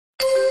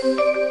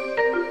Neuhaus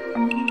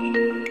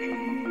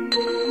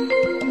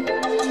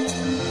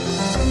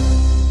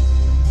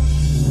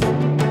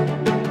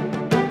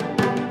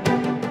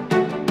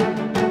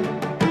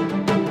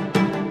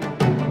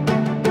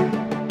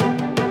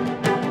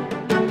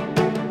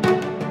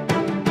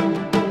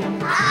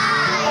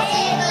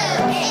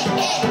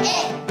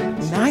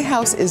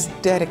is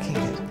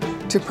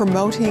dedicated to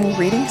promoting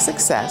reading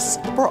success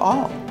for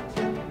all.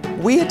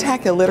 We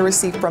attack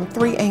illiteracy from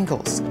 3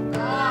 angles.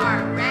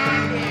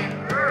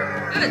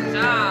 Good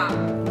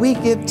job. We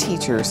give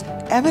teachers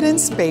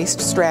evidence-based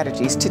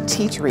strategies to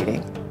teach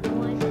reading.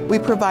 We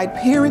provide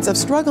parents of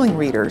struggling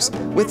readers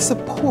with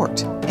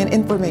support and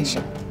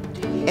information.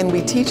 And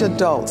we teach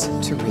adults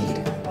to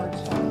read.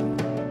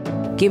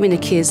 Giving the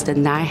kids the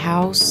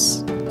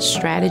Neuhaus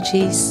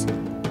strategies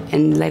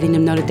and letting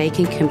them know that they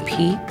can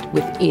compete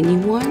with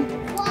anyone,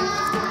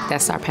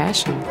 that's our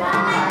passion.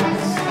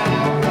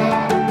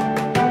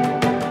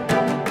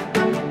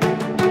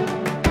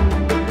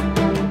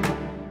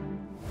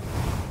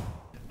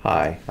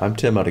 Hi, I'm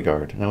Tim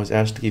Udegaard, and I was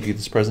asked to give you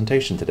this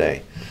presentation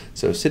today.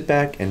 So sit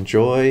back,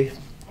 enjoy.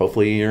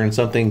 Hopefully you're in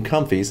something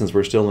comfy since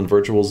we're still in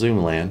virtual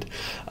Zoom land,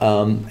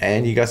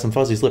 and you got some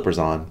fuzzy slippers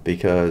on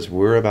because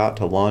we're about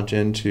to launch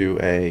into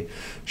a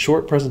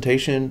short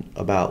presentation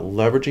about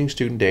leveraging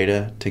student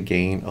data to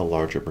gain a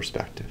larger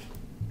perspective.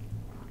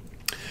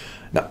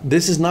 Now,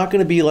 this is not going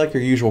to be like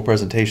your usual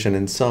presentation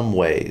in some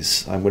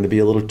ways. I'm going to be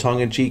a little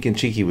tongue-in-cheek and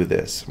cheeky with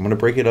this. I'm going to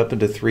break it up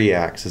into 3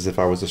 acts as if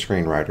I was a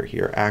screenwriter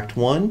here. Act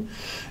 1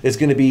 is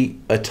going to be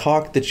a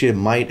talk that you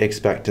might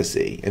expect to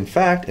see. In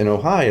fact, in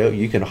Ohio,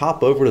 you can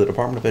hop over to the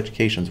Department of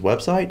Education's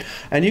website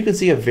and you can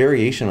see a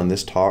variation on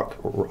this talk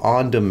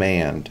on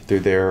demand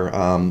through their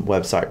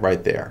website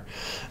right there.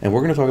 And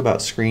we're going to talk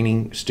about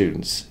screening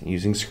students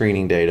using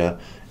screening data,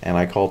 and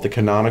I call it the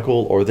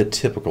canonical or the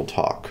typical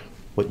talk,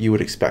 what you would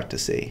expect to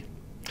see.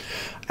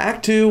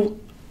 Act 2,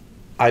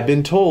 I've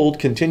been told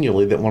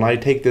continually that when I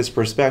take this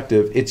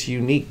perspective, it's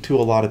unique to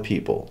a lot of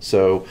people.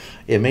 So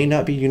it may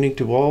not be unique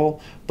to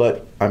all,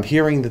 but I'm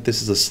hearing that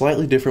this is a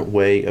slightly different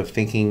way of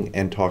thinking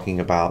and talking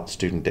about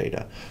student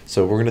data.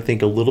 So we're going to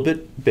think a little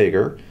bit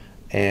bigger,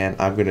 and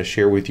I'm going to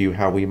share with you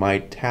how we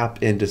might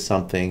tap into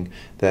something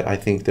that I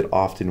think that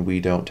often we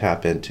don't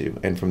tap into.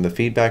 And from the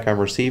feedback I'm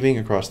receiving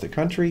across the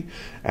country,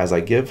 as I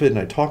give it and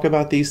I talk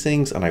about these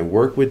things and I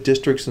work with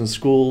districts and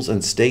schools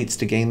and states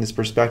to gain this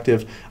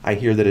perspective, I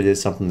hear that it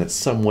is something that's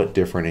somewhat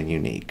different and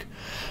unique.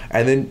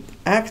 And then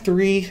Act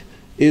 3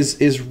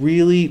 is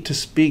really to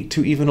speak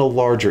to even a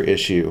larger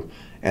issue,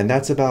 and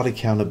that's about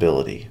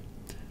accountability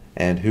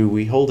and who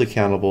we hold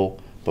accountable,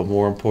 but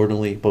more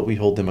importantly, what we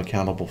hold them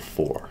accountable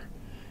for.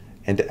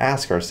 And to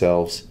ask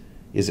ourselves,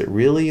 is it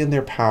really in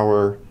their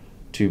power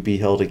to be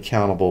held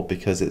accountable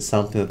because it's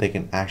something that they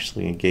can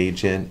actually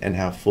engage in and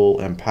have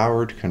full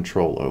empowered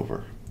control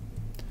over?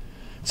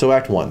 So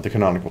Act 1, the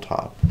canonical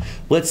talk.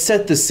 Let's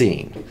set the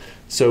scene.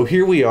 So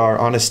here we are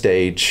on a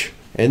stage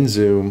in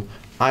Zoom.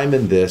 I'm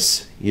in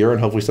this. You're in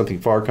hopefully something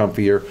far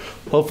comfier.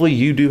 Hopefully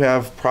you do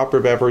have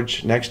proper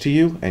beverage next to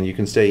you and you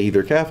can stay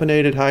either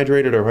caffeinated,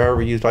 hydrated, or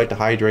however you'd like to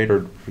hydrate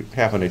or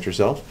caffeinate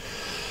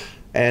yourself.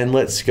 And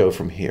let's go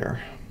from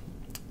here.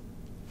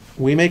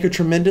 We make a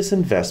tremendous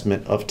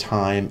investment of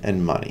time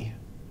and money,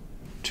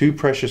 2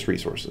 precious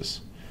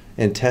resources,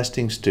 in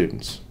testing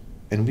students.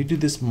 And we do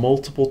this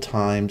multiple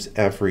times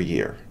every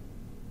year.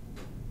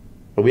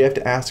 But we have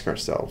to ask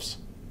ourselves,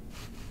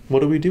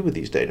 what do we do with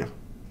these data?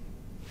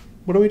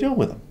 What are we doing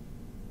with them?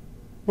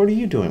 What are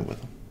you doing with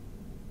them?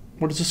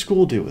 What does a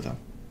school do with them?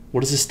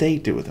 What does a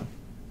state do with them?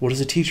 What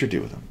does a teacher do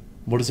with them?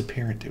 What does a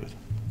parent do with them?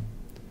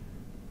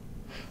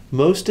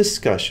 Most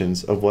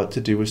discussions of what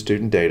to do with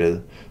student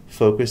data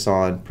focus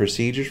on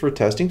procedures for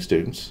testing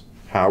students,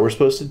 how we're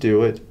supposed to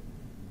do it,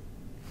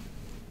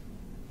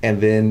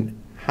 and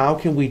then how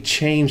can we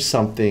change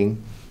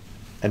something,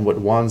 and what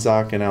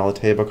Wanzak and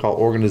Alateva call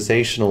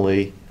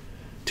organizationally,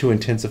 to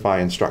intensify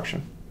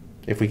instruction,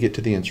 if we get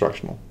to the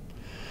instructional.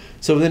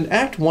 So then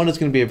Act 1 is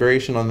going to be a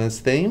variation on this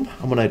theme.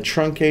 I'm going to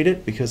truncate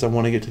it because I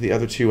want to get to the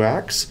other 2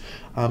 acts,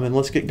 and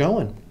let's get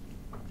going.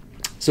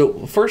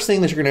 So first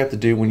thing that you're going to have to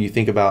do when you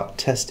think about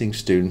testing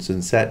students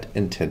is set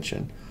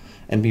intention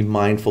and be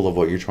mindful of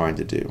what you're trying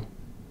to do.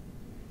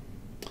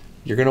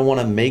 You're going to want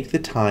to make the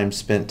time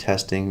spent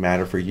testing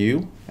matter for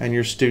you and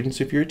your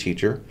students if you're a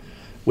teacher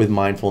with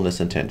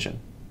mindfulness intention.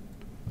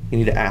 You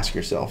need to ask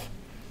yourself,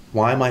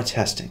 why am I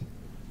testing?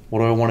 What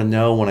do I want to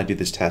know when I do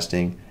this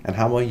testing? And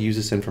how will I use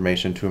this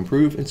information to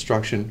improve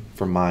instruction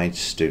for my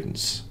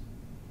students?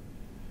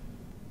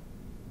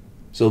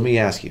 So let me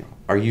ask you,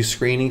 are you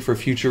screening for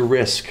future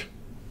risk?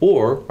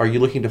 Or are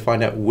you looking to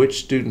find out which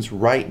students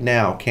right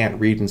now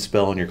can't read and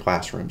spell in your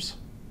classrooms?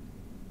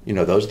 You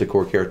know, those are the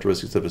core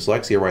characteristics of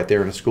dyslexia right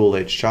there in a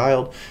school-age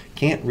child.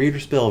 Can't read or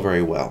spell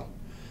very well.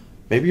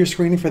 Maybe you're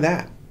screening for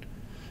that.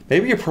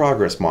 Maybe you're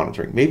progress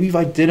monitoring. Maybe you've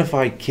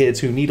identified kids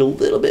who need a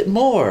little bit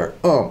more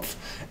oomph,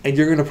 and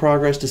you're going to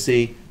progress to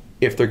see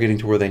if they're getting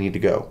to where they need to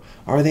go.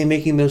 Are they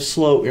making those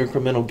slow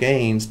incremental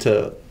gains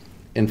to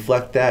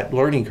inflect that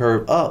learning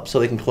curve up so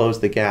they can close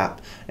the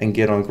gap and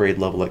get on grade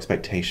level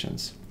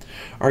expectations?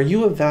 Are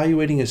you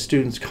evaluating a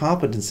student's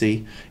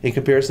competency in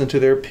comparison to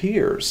their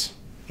peers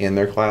in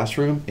their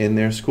classroom, in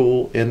their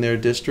school, in their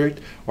district,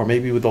 or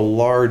maybe with a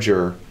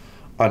larger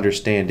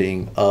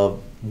understanding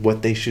of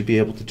what they should be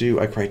able to do,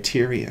 a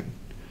criterion?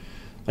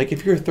 Like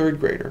if you're a third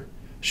grader,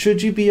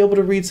 should you be able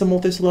to read some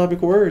multisyllabic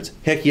words?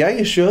 Heck yeah,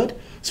 you should.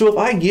 So if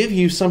I give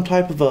you some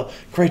type of a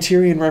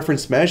criterion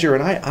reference measure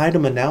and I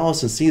item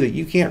analysis and see that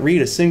you can't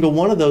read a single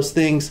one of those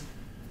things,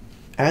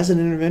 as an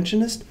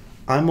interventionist,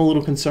 I'm a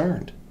little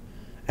concerned.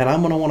 And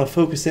I'm going to want to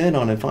focus in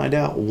on and find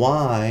out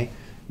why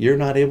you're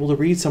not able to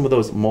read some of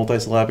those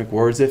multisyllabic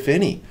words, if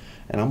any.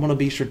 And I'm going to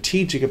be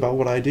strategic about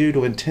what I do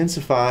to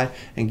intensify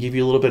and give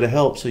you a little bit of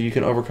help so you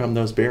can overcome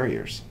those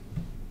barriers.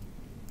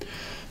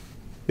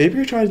 Maybe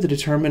you're trying to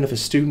determine if a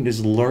student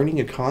is learning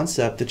a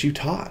concept that you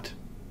taught.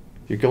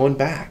 You're going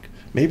back.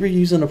 Maybe you're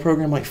using a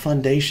program like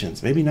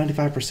Foundations, maybe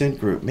 95%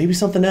 group, maybe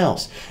something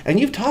else. And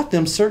you've taught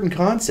them certain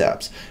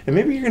concepts. And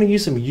maybe you're going to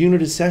use some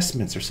unit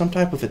assessments or some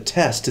type of a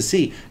test to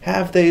see,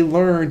 have they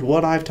learned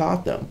what I've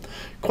taught them?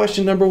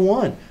 Question number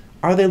 1,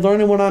 are they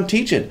learning what I'm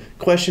teaching?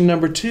 Question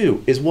number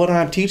 2, is what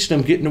I'm teaching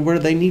them getting to where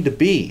they need to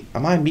be?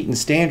 Am I meeting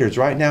standards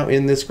right now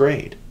in this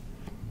grade?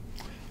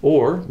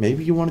 Or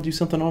maybe you want to do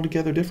something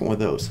altogether different with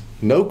those.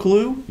 No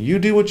clue? You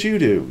do what you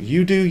do.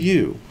 You do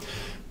you.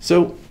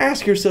 So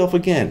ask yourself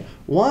again,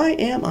 why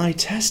am I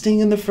testing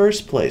in the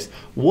first place?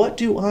 What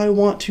do I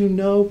want to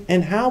know?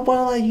 And how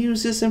will I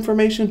use this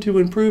information to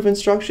improve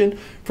instruction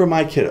for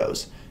my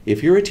kiddos?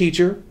 If you're a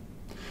teacher,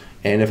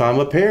 and if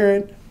I'm a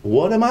parent,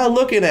 what am I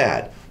looking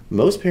at?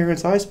 Most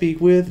parents I speak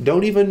with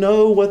don't even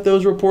know what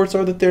those reports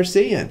are that they're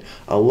seeing.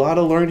 A lot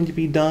of learning to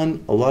be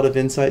done, a lot of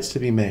insights to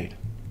be made.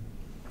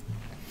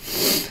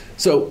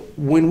 So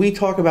when we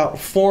talk about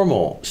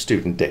formal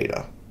student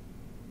data,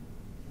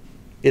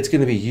 it's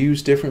going to be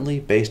used differently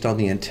based on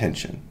the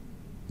intention,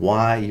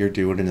 why you're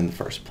doing it in the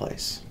first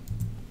place.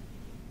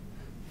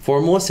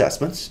 Formal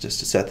assessments, just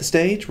to set the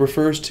stage,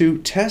 refers to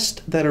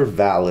tests that are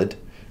valid,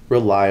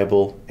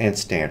 reliable, and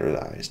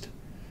standardized.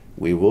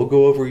 We will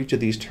go over each of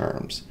these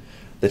terms.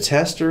 The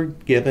tests are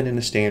given in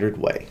a standard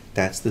way.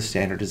 That's the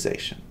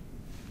standardization.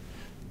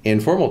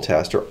 Informal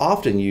tests are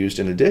often used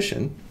in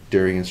addition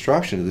during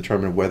instruction to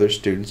determine whether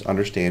students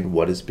understand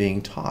what is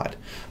being taught.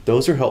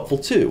 Those are helpful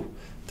too.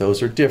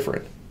 Those are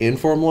different.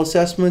 Informal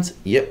assessments,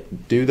 yep,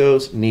 do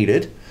those,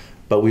 needed,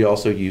 but we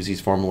also use these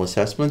formal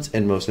assessments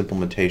in most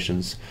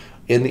implementations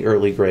in the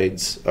early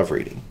grades of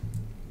reading.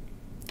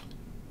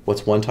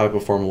 What's one type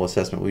of formal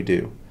assessment we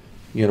do?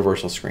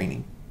 Universal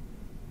screening.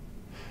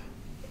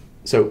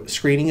 So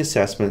screening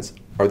assessments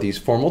are these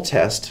formal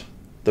tests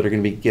that are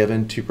going to be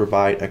given to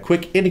provide a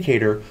quick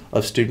indicator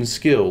of student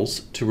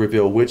skills to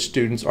reveal which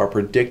students are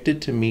predicted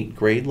to meet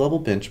grade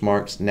level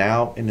benchmarks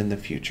now and in the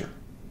future.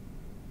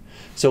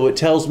 So it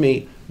tells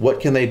me what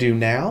can they do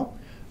now,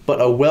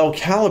 but a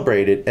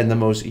well-calibrated and the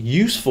most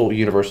useful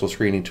universal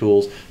screening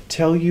tools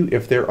tell you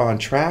if they're on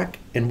track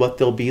and what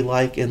they'll be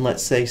like in,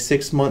 let's say,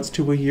 6 months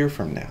to a year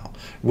from now.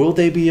 Will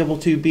they be able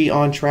to be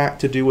on track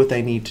to do what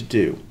they need to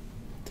do?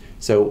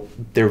 So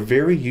they're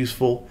very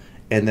useful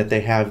in that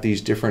they have these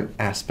different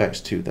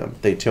aspects to them.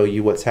 They tell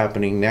you what's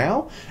happening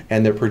now,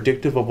 and they're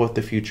predictive of what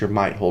the future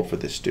might hold for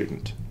this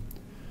student.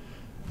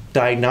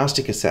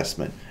 Diagnostic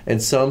assessment. In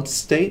some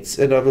states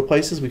and other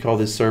places, we call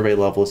this survey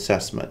level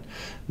assessment.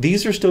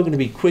 These are still going to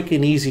be quick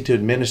and easy to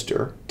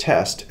administer,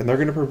 test, and they're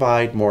going to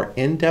provide more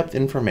in-depth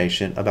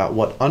information about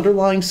what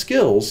underlying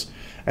skills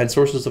and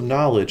sources of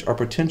knowledge are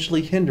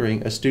potentially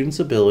hindering a student's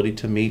ability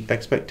to meet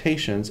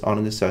expectations on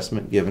an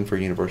assessment given for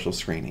universal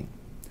screening.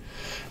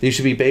 These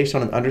should be based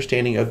on an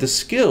understanding of the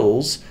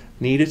skills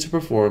needed to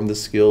perform the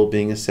skill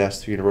being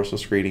assessed through universal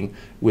screening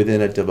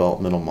within a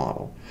developmental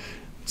model.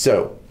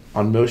 So,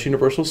 on most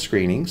universal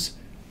screenings,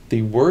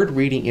 the word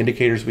reading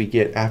indicators we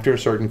get after a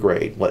certain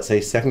grade, let's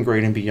say second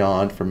grade and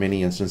beyond for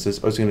many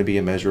instances, is going to be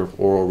a measure of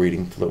oral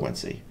reading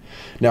fluency.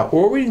 Now,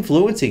 oral reading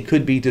fluency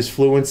could be just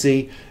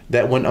fluency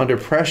that when under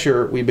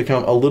pressure we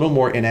become a little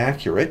more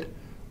inaccurate,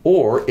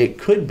 or it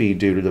could be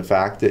due to the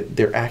fact that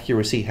their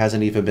accuracy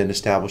hasn't even been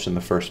established in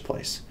the first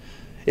place.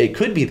 It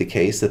could be the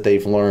case that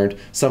they've learned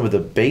some of the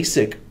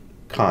basic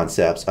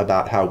concepts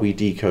about how we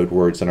decode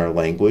words in our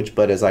language,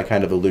 but as I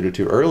kind of alluded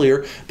to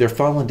earlier, they're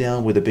falling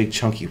down with the big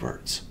chunky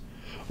words.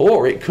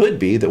 Or it could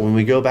be that when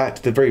we go back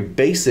to the very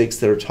basics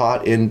that are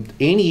taught in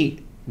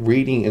any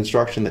reading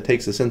instruction that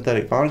takes a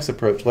synthetic phonics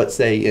approach, let's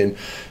say in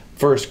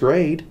first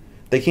grade,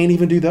 they can't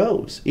even do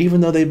those,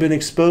 even though they've been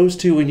exposed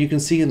to, and you can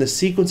see in the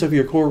sequence of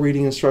your core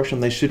reading instruction,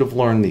 they should have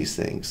learned these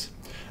things.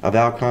 A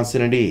vowel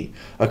consonant E,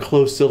 a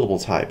closed syllable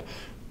type,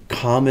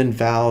 common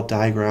vowel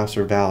digraphs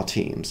or vowel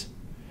teams.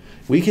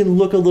 We can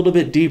look a little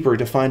bit deeper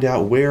to find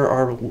out where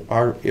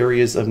our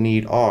areas of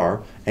need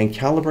are and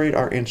calibrate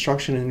our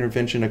instruction and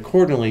intervention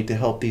accordingly to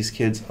help these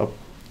kids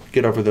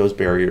get over those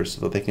barriers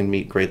so that they can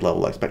meet grade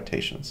level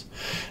expectations.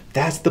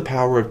 That's the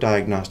power of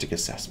diagnostic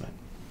assessment.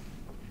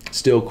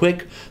 Still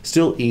quick,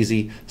 still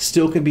easy,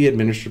 still can be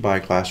administered by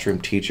a classroom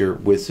teacher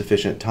with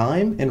sufficient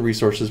time and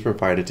resources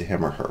provided to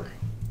him or her.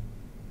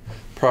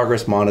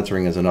 Progress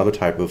monitoring is another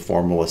type of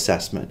formal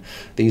assessment.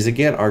 These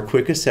again are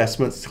quick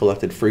assessments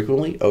collected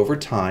frequently over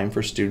time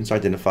for students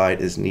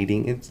identified as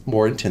needing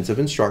more intensive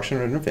instruction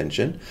or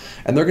intervention,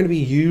 and they're going to be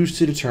used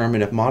to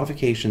determine if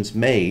modifications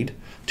made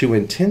to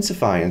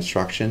intensify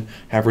instruction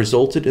have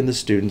resulted in the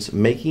students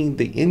making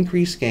the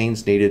increased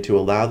gains needed to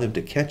allow them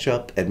to catch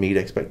up and meet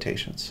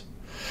expectations.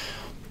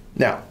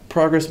 Now,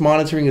 progress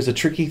monitoring is a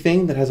tricky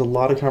thing that has a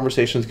lot of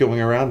conversations going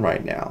around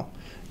right now.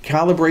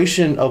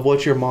 Calibration of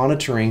what you're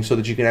monitoring so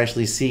that you can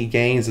actually see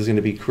gains is going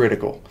to be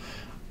critical.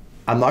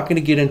 I'm not going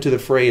to get into the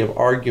fray of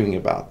arguing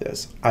about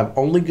this. I'm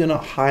only going to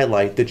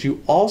highlight that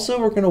you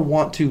also are going to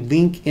want to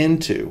link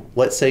into,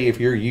 let's say if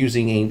you're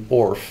using an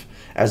ORF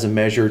as a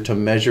measure to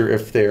measure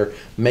if they're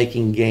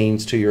making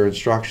gains to your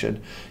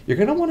instruction, you're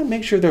going to want to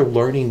make sure they're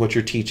learning what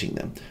you're teaching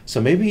them.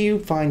 So maybe you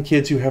find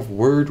kids who have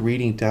word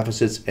reading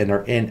deficits and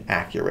are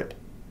inaccurate.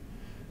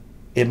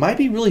 It might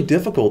be really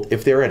difficult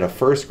if they're at a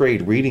first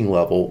grade reading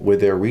level with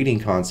their reading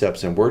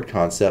concepts and word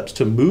concepts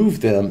to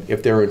move them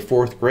if they're in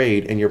fourth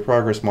grade and your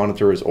progress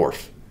monitor is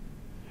ORF.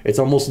 It's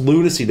almost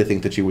lunacy to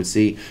think that you would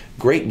see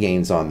great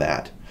gains on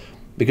that,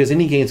 because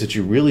any gains that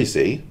you really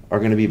see are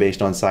going to be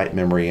based on sight,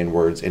 memory, and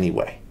words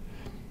anyway,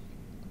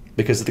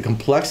 because of the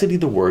complexity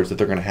of the words that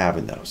they're going to have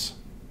in those.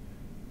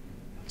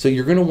 So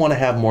you're going to want to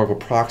have more of a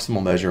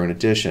proximal measure in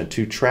addition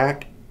to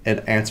track and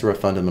answer a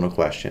fundamental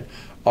question.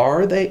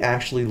 Are they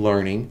actually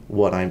learning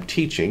what I'm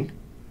teaching?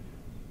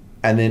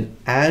 And then,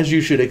 as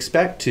you should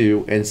expect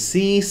to, and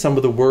see some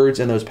of the words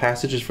in those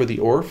passages for the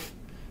ORF,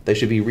 they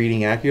should be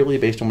reading accurately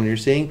based on what you're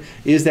seeing.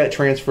 Is that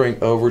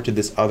transferring over to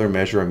this other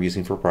measure I'm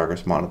using for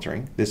progress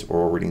monitoring, this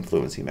oral reading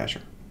fluency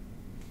measure?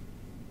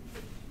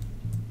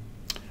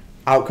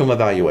 Outcome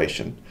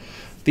evaluation.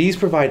 These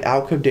provide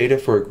outcome data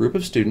for a group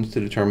of students to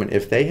determine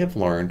if they have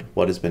learned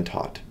what has been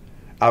taught.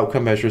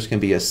 Outcome measures can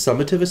be a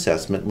summative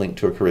assessment linked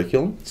to a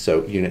curriculum,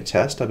 so unit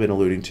test I've been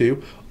alluding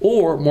to,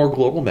 or more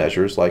global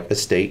measures like a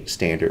state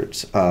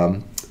standards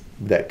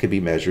that could be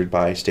measured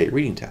by state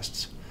reading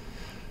tests.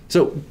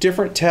 So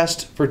different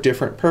tests for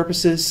different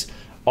purposes,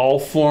 all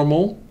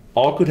formal,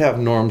 all could have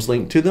norms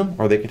linked to them,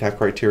 or they could have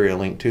criteria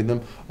linked to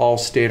them, all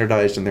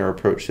standardized in their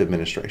approach to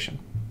administration.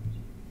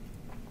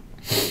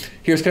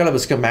 Here's kind of a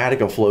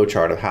schematic, a flow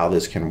chart of how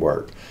this can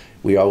work.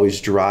 We always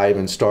drive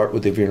and start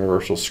with the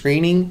universal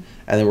screening,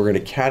 and then we're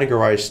going to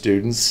categorize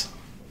students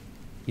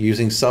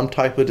using some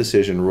type of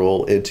decision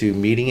rule into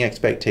meeting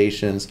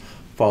expectations,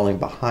 falling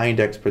behind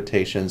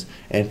expectations,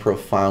 and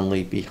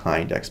profoundly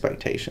behind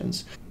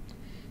expectations.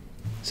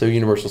 So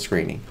universal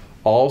screening.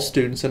 All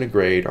students in a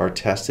grade are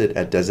tested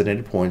at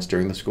designated points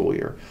during the school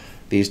year.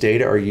 These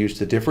data are used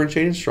to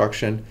differentiate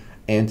instruction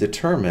and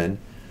determine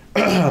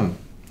the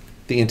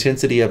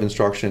intensity of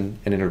instruction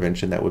and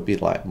intervention that would be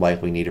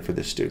likely needed for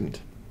this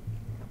student.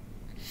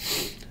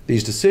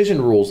 These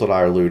decision rules that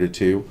I alluded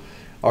to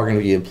are going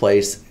to be in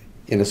place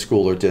in a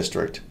school or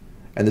district.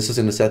 And this is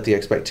going to set the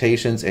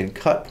expectations and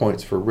cut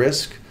points for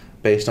risk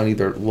based on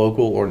either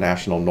local or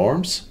national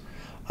norms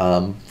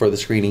for the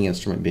screening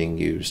instrument being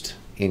used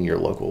in your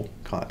local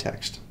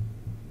context.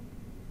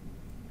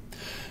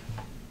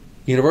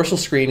 Universal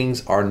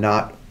screenings are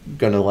not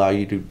going to allow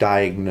you to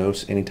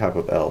diagnose any type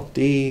of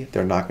LD.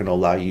 They're not going to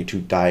allow you to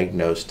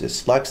diagnose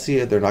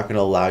dyslexia. They're not going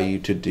to allow you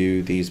to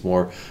do these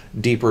more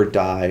deeper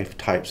dive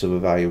types of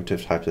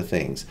evaluative types of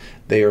things.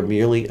 They are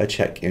merely a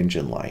check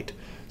engine light.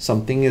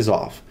 Something is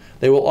off.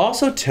 They will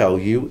also tell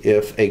you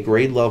if a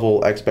grade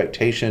level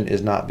expectation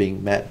is not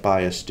being met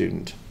by a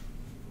student.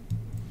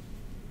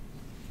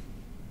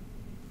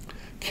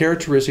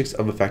 Characteristics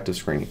of effective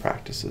screening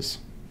practices.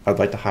 I'd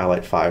like to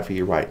highlight 5 for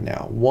you right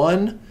now.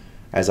 1,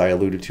 as I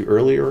alluded to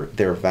earlier,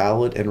 they're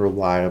valid and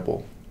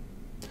reliable.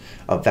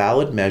 A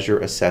valid measure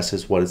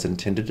assesses what it's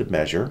intended to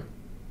measure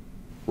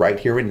right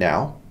here and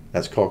now.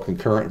 That's called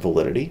concurrent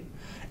validity.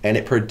 And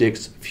it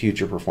predicts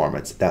future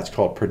performance. That's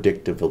called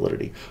predictive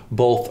validity.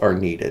 Both are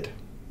needed.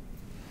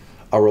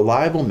 A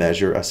reliable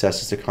measure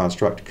assesses the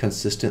construct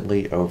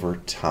consistently over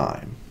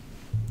time.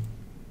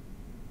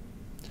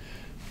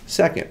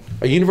 Second,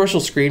 a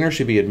universal screener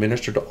should be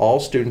administered to all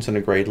students in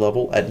a grade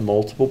level at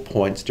multiple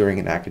points during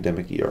an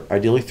academic year,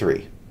 ideally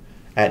 3,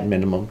 at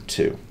minimum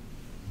 2.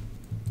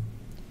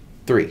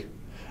 3,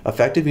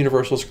 effective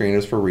universal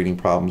screeners for reading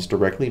problems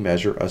directly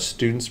measure a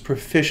student's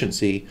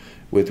proficiency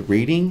with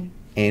reading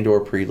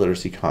and/or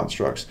pre-literacy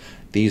constructs.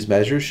 These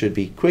measures should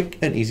be quick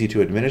and easy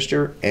to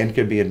administer and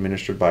can be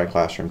administered by a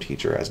classroom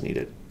teacher as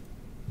needed.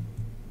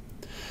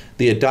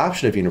 The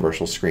adoption of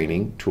universal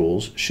screening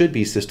tools should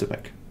be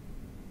systemic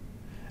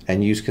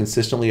and used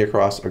consistently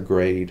across a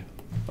grade,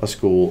 a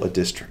school, a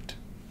district.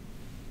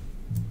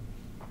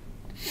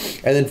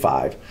 And then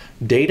 5,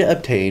 data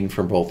obtained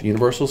from both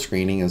universal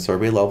screening and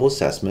survey level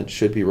assessment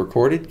should be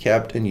recorded,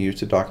 kept, and used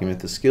to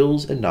document the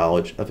skills and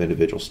knowledge of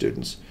individual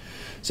students.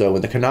 So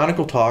in the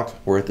canonical talk,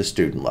 we're at the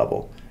student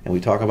level, and we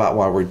talk about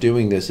why we're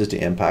doing this is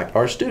to impact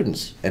our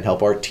students and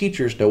help our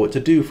teachers know what to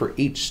do for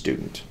each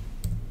student.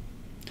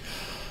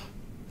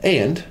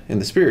 And, in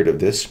the spirit of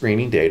this,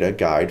 screening data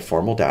guide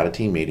formal data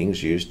team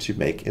meetings used to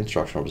make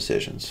instructional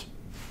decisions.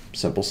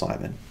 Simple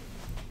Simon.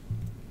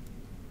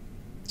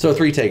 So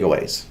 3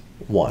 takeaways.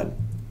 1,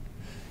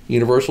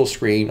 universal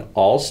screen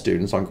all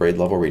students on grade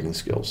level reading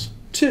skills.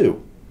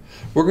 2,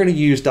 we're going to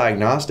use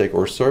diagnostic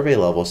or survey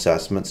level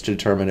assessments to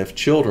determine if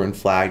children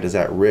flagged as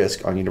at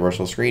risk on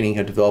universal screening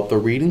have developed the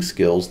reading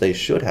skills they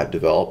should have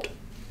developed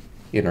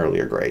in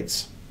earlier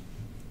grades.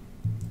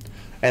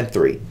 And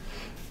 3,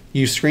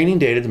 use screening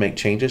data to make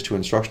changes to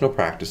instructional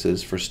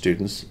practices for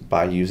students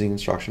by using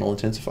instructional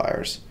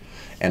intensifiers.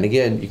 And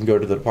again, you can go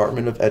to the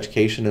Department of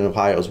Education in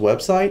Ohio's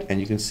website and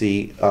you can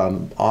see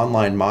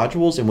online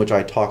modules in which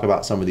I talk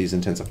about some of these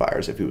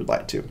intensifiers if you would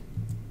like to.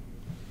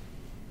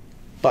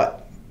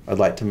 But I'd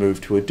like to move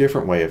to a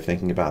different way of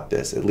thinking about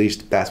this. At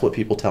least that's what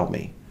people tell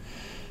me.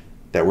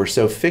 That we're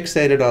so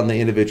fixated on the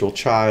individual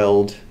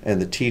child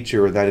and the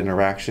teacher or that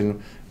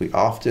interaction, we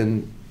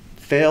often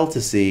fail to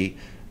see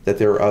that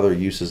there are other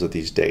uses of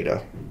these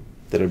data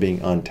that are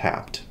being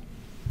untapped.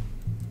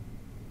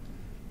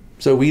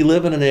 So we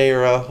live in an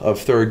era of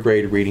third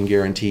grade reading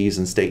guarantees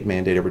and state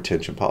mandated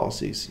retention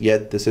policies,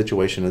 yet the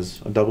situation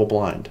is a double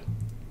blind.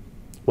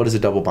 What is a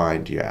double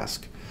blind, you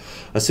ask?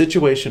 A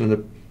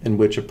situation in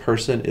which a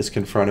person is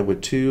confronted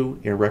with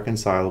 2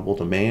 irreconcilable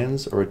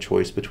demands or a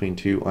choice between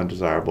 2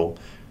 undesirable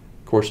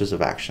courses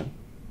of action.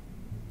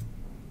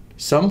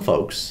 Some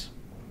folks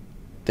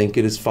think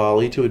it is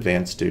folly to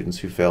advance students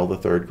who fail the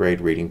third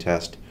grade reading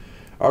test,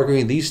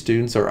 arguing these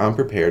students are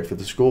unprepared for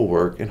the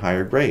schoolwork in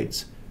higher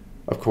grades.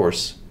 Of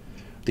course,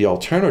 the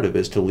alternative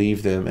is to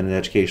leave them in an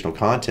educational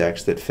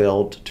context that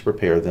failed to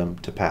prepare them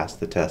to pass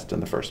the test in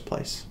the first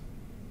place.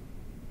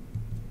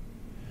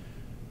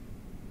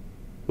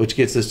 Which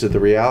gets us to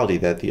the reality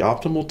that the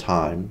optimal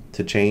time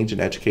to change an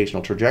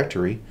educational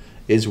trajectory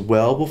is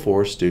well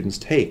before students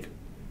take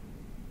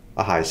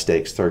a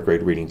high-stakes third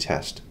grade reading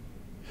test.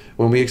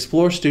 When we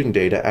explore student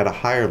data at a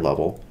higher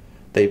level,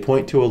 they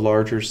point to a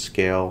larger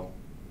scale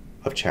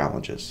of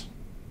challenges.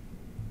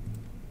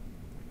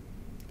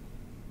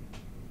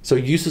 So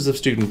uses of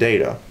student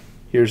data,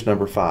 here's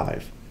number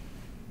 5.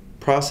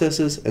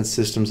 Processes and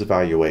systems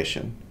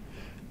evaluation.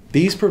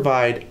 These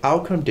provide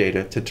outcome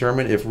data to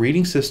determine if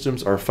reading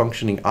systems are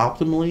functioning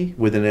optimally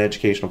within an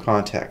educational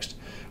context.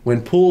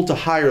 When pulled to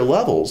higher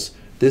levels,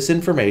 this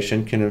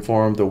information can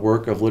inform the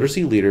work of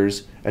literacy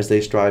leaders as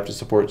they strive to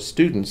support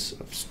students,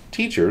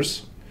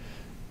 teachers,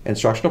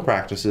 instructional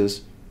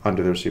practices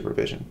under their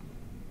supervision.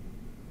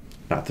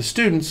 Not the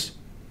students,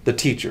 the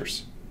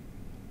teachers.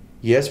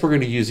 Yes, we're going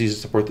to use these to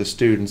support the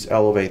students,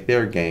 elevate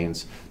their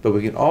gains, but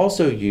we can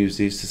also use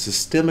these to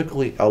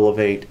systemically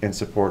elevate and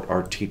support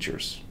our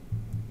teachers.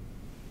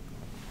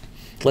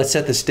 Let's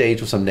set the stage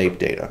with some NAEP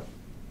data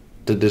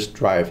to just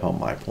drive home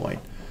my point.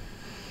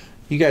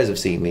 You guys have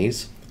seen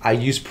these. I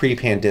use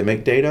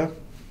pre-pandemic data.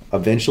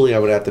 Eventually I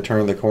would have to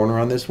turn the corner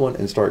on this one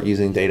and start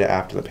using data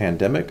after the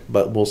pandemic,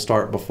 but we'll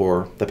start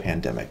before the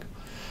pandemic.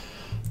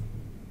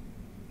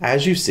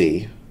 As you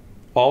see,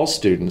 all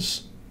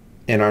students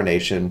in our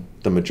nation,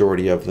 the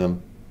majority of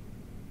them,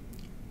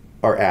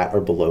 are at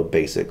or below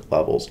basic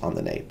levels on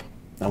the NAEP.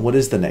 Now, what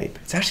is the NAEP?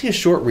 It's actually a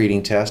short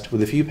reading test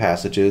with a few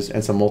passages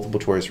and some multiple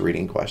choice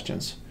reading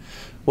questions.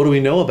 What do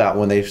we know about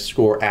when they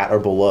score at or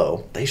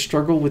below? They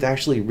struggle with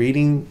actually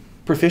reading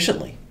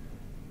proficiently,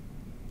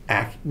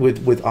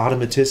 with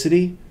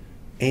automaticity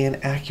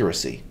and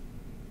accuracy.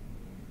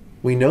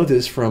 We know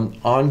this from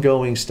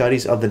ongoing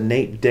studies of the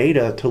NAEP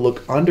data to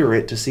look under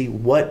it to see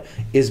what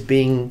is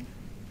being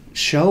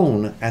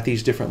shown at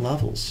these different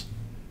levels.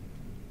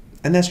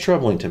 And that's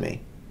troubling to me,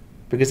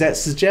 because that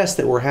suggests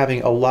that we're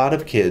having a lot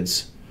of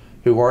kids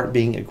who aren't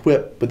being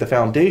equipped with the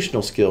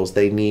foundational skills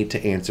they need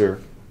to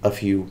answer a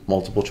few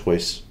multiple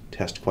choice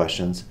test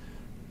questions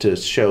to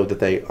show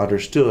that they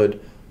understood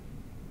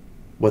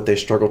what they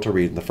struggled to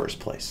read in the first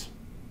place.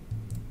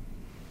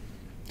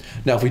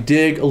 Now, if we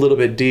dig a little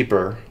bit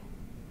deeper,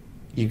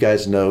 you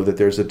guys know that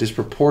there's a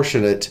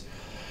disproportionate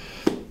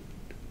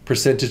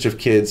percentage of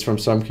kids from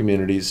some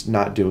communities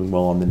not doing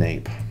well on the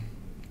NAEP.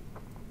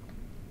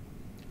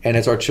 And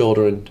it's our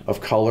children of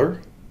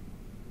color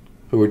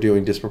who are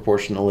doing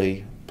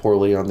disproportionately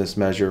poorly on this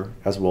measure,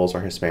 as well as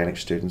our Hispanic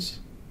students,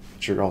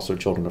 which are also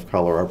children of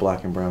color, our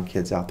black and brown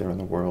kids out there in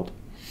the world.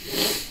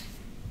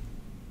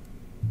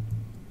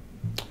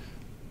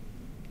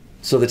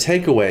 So the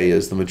takeaway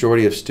is the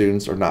majority of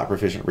students are not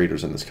proficient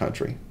readers in this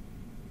country,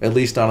 at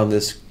least not on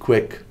this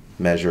quick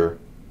measure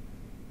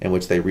in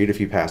which they read a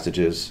few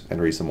passages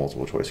and read some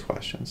multiple choice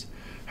questions.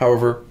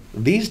 However,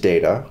 these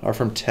data are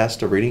from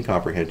tests of reading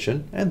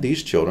comprehension, and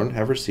these children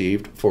have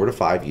received 4 to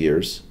 5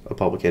 years of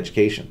public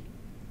education.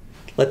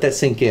 Let that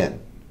sink in.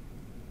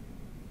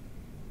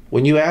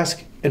 When you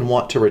ask and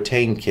want to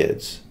retain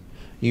kids,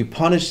 you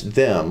punish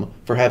them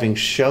for having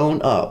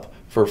shown up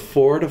for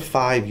 4 to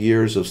 5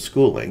 years of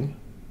schooling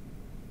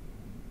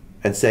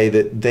and say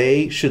that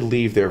they should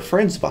leave their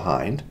friends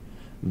behind.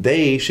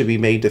 They should be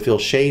made to feel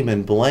shame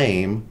and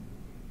blame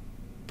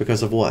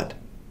because of what?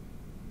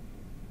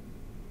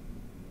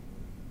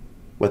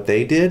 What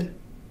they did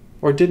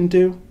or didn't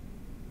do?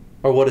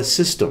 or what a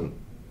system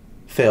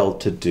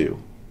failed to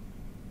do.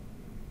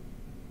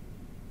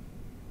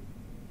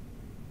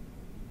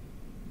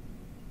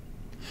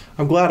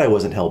 I'm glad I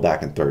wasn't held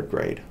back in 3rd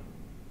grade.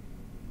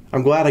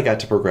 I'm glad I got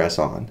to progress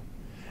on.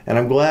 And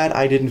I'm glad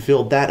I didn't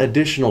feel that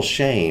additional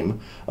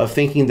shame of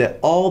thinking that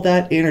all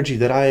that energy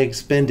that I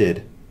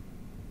expended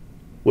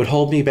would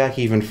hold me back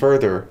even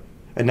further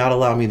and not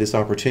allow me this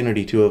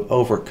opportunity to have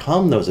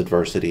overcome those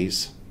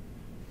adversities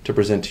to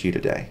present to you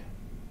today.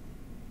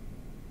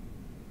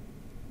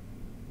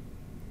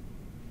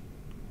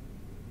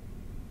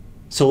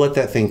 So let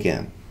that think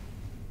in.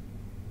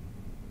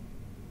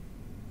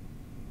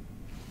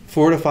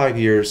 4 to 5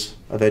 years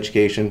of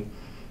education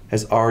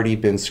has already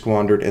been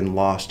squandered and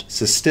lost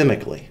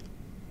systemically.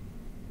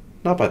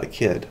 Not by the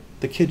kid.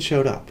 The kid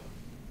showed up.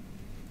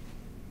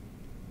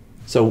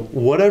 So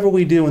whatever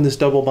we do in this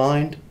double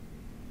bind,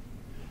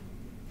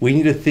 we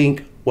need to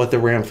think what the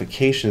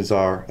ramifications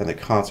are and the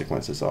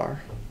consequences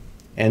are.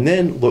 And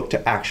then look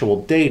to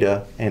actual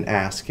data and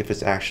ask if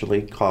it's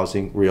actually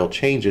causing real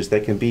changes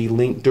that can be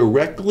linked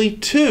directly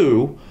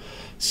to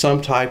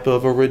some type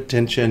of a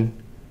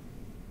retention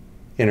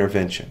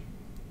intervention.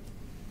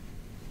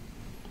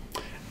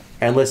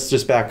 And let's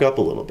just back up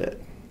a little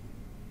bit.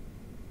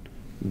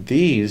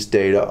 These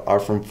data are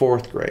from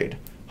 4th grade.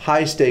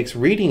 High stakes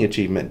reading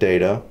achievement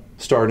data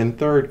start in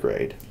 3rd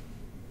grade.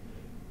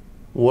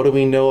 What do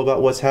we know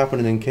about what's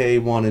happening in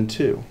K1 and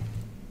 2?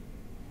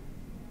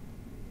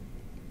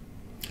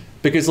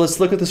 Because let's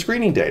look at the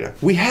screening data.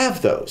 We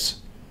have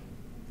those.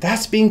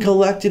 That's being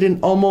collected in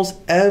almost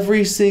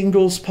every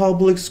single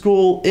public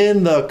school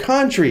in the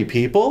country,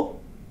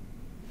 people.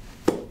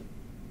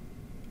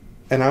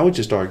 And I would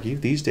just argue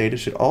these data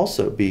should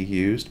also be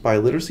used by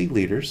literacy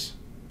leaders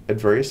at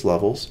various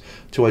levels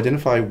to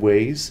identify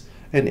ways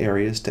and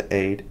areas to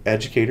aid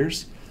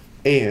educators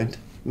and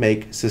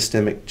make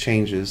systemic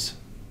changes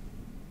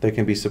that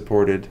can be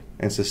supported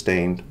and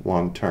sustained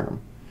long term.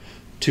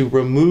 To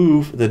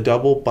remove the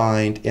double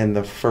bind in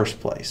the first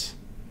place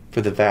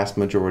for the vast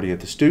majority of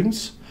the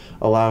students,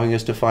 allowing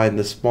us to find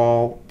the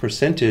small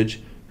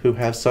percentage who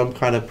have some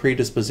kind of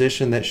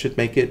predisposition that should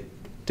make it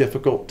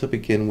difficult to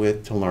begin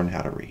with to learn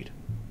how to read.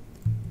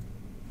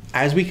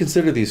 As we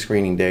consider these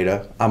screening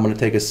data, I'm going to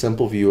take a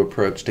simple view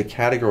approach to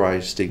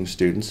categorizing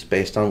students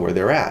based on where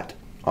they're at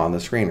on the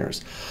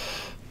screeners.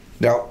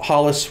 Now,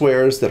 Hollis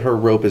swears that her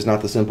rope is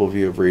not the simple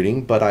view of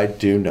reading, but I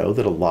do know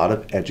that a lot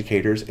of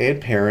educators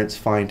and parents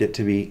find it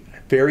to be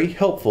very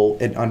helpful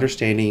in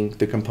understanding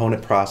the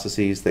component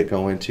processes that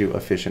go into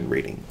efficient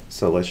reading.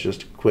 So let's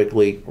just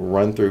quickly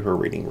run through her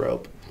reading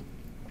rope.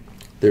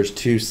 There's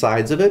 2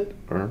 sides of it,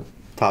 or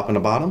top and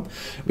a bottom.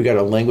 We got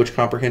our language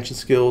comprehension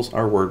skills,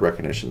 our word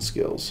recognition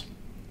skills.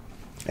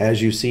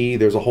 As you see,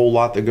 there's a whole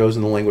lot that goes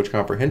into language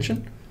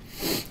comprehension,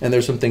 and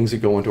there's some things that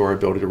go into our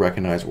ability to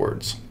recognize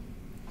words.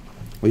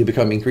 We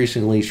become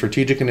increasingly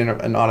strategic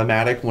and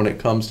automatic when it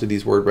comes to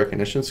these word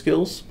recognition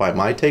skills, by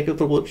my take of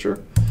the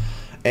literature.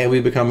 And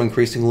we become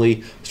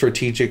increasingly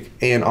strategic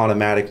and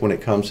automatic when it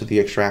comes to the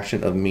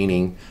extraction of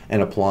meaning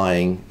and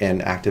applying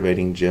and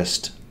activating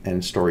gist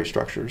and story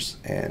structures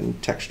and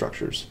text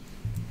structures.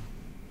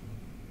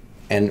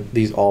 And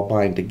these all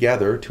bind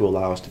together to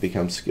allow us to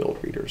become skilled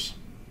readers.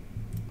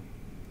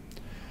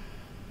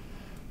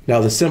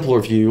 Now, the simpler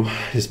view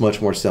is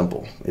much more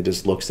simple. It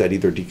just looks at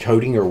either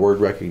decoding or word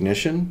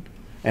recognition,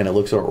 and it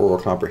looks at oral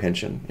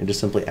comprehension and just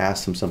simply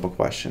asks some simple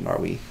question. Are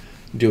we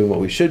doing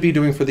what we should be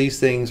doing for these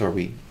things? Are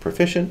we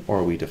proficient or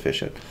are we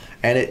deficient?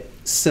 And it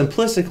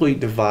simplistically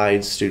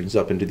divides students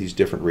up into these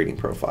different reading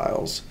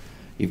profiles.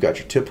 You've got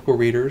your typical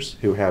readers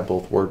who have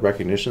both word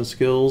recognition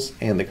skills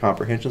and the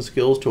comprehension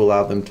skills to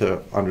allow them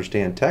to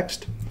understand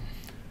text.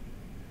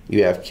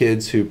 You have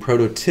kids who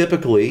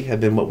prototypically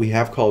have been what we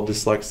have called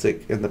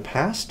dyslexic in the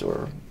past,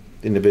 or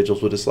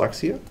individuals with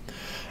dyslexia.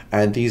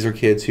 And these are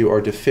kids who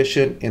are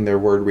deficient in their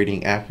word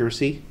reading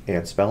accuracy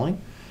and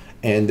spelling,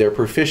 and they're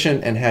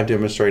proficient and have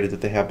demonstrated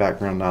that they have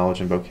background knowledge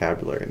and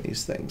vocabulary in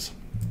these things.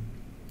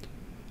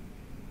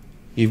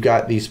 You've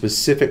got these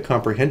specific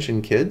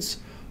comprehension kids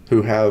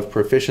who have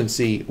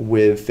proficiency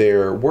with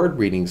their word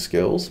reading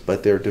skills,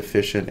 but they're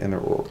deficient in their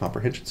oral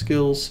comprehension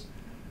skills.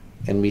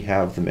 And we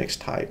have the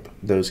mixed type,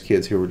 those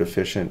kids who are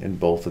deficient in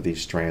both of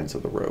these strands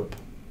of the rope.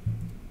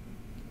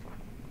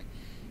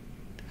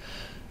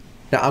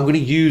 Now, I'm going to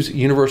use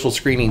universal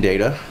screening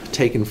data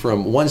taken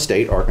from one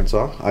state,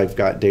 Arkansas. I've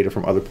got data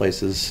from other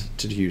places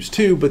to use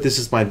too, but this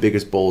is my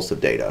biggest bolus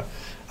of data.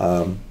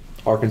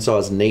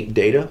 Arkansas's NAEP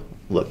data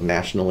look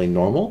nationally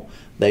normal.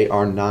 They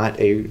are not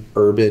a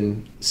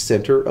urban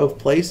center of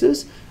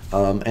places,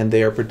 and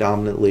they are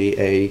predominantly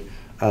a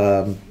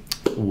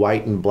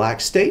white and black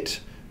state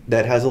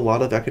that has a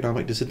lot of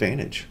economic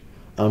disadvantage.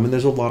 And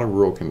there's a lot of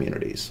rural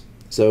communities.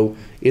 So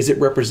is it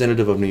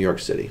representative of New York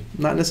City?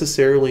 Not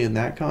necessarily in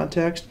that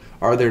context.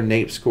 Are their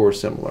NAEP scores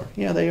similar?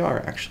 Yeah, they are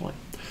actually.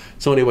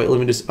 So anyway, let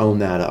me just own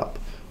that up.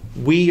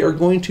 We are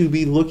going to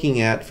be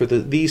looking at, for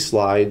these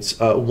slides,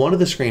 one of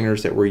the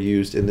screeners that were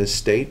used in this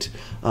state,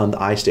 the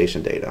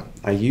iStation data.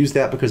 I use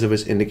that because of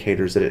its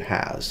indicators that it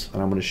has,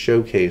 and I'm going to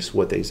showcase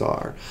what these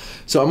are.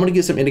 So I'm going to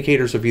get some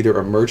indicators of either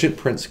emergent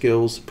print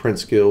skills,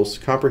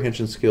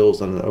 comprehension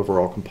skills, and an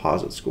overall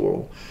composite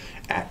score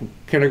at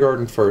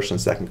kindergarten, first,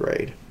 and second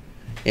grade.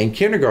 In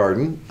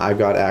kindergarten, I've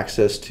got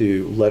access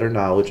to letter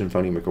knowledge and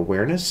phonemic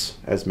awareness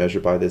as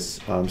measured by this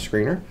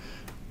screener.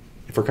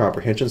 For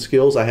comprehension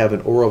skills, I have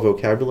an oral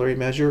vocabulary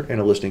measure and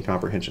a listening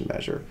comprehension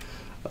measure.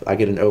 I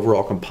get an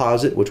overall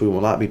composite, which we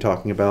will not be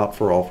talking about,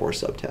 for all 4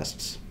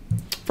 subtests.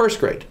 First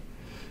grade,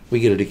 we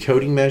get a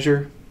decoding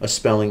measure, a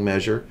spelling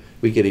measure,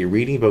 we get a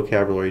reading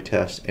vocabulary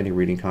test, and a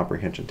reading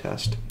comprehension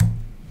test.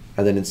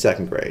 And then in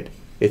second grade,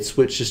 it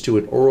switches to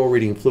an oral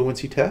reading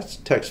fluency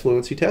test, text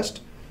fluency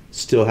test,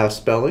 still have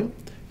spelling,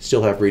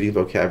 still have reading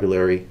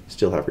vocabulary,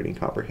 still have reading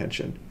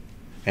comprehension.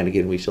 And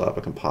again, we still have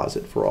a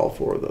composite for all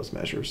 4 of those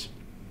measures.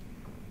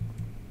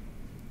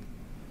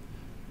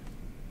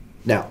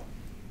 Now,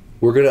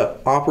 we're going to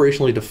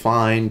operationally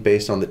define,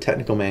 based on the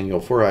technical manual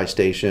for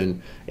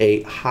iStation,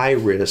 a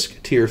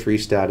high-risk Tier 3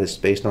 status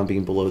based on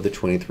being below the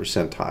 20th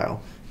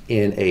percentile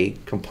in a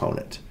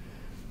component.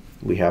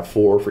 We have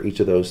 4 for each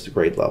of those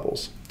grade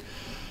levels.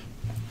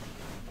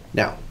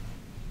 Now,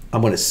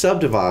 I'm going to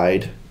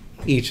subdivide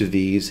each of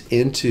these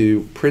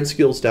into print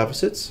skills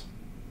deficits,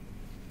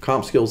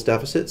 comp skills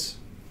deficits,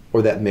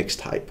 or that mixed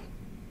type.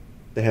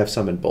 They have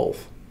some in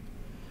both.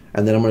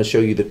 And then I'm going to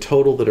show you the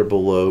total that are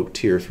below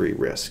Tier 3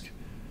 risk.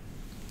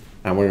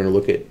 And we're going to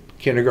look at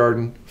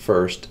kindergarten,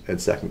 first, and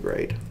second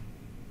grade.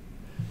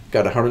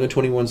 Got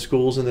 121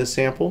 schools in this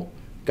sample,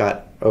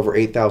 got over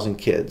 8,000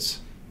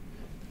 kids.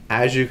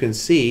 As you can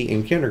see,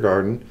 in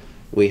kindergarten,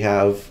 we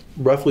have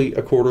roughly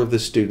a quarter of the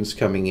students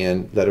coming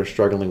in that are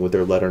struggling with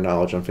their letter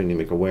knowledge and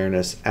phonemic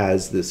awareness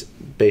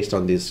based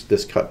on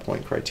this cut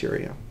point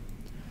criteria.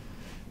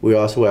 We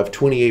also have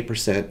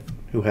 28%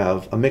 who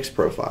have a mixed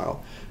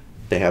profile.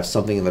 They have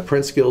something in the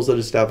print skills that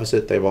is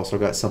deficit. They've also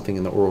got something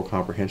in the oral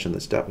comprehension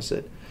that's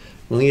deficit.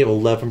 We only have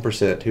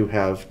 11% who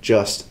have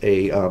just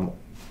a oral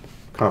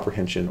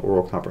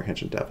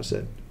comprehension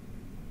deficit.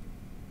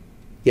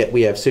 Yet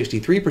we have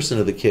 63%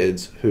 of the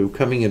kids who,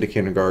 coming into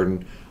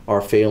kindergarten,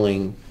 are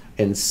failing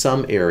in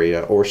some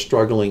area or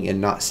struggling and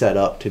not set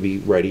up to be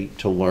ready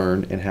to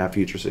learn and have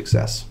future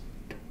success.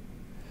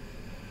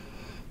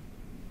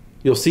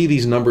 You'll see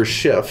these numbers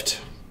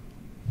shift,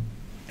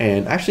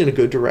 and actually in a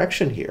good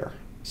direction here.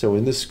 So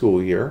in this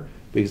school year,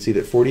 we can see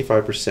that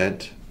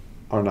 45%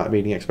 are not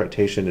meeting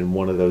expectation in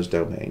one of those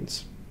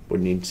domains.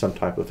 Would need some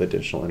type of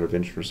additional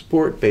intervention or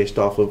support based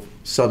off of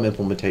some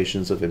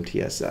implementations of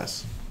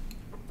MTSS.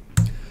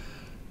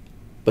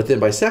 But then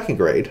by second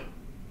grade,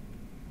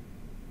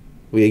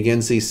 we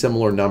again see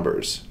similar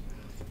numbers.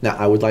 Now,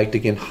 I would like to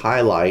again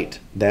highlight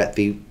that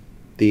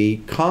the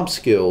comp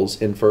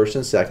skills in first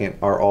and second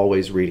are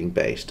always reading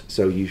based.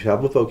 So you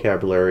have a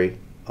vocabulary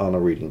on a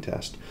reading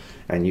test,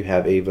 and you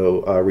have a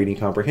reading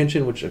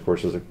comprehension, which of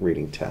course is a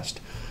reading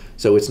test.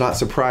 So it's not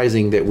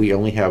surprising that we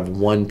only have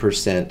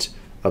 1%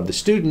 of the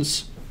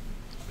students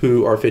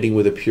who are fitting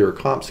with a pure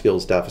comp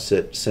skills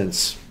deficit,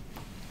 since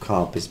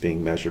comp is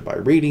being measured by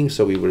reading.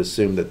 So we would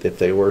assume that if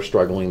they were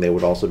struggling, they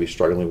would also be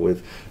struggling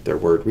with their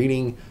word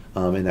reading,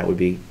 and that would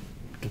be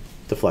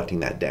deflecting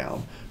that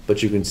down.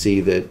 But you can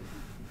see that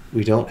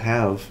we don't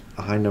have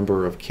a high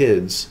number of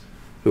kids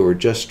who are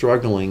just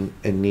struggling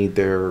and need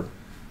their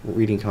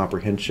reading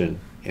comprehension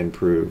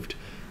improved.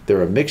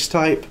 They're a mixed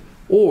type,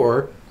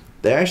 or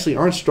they actually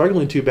aren't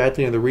struggling too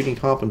badly in the reading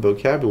comp and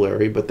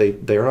vocabulary, but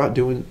they're not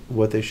doing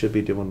what they should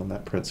be doing on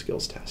that print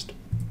skills test.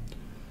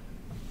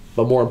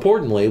 But more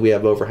importantly, we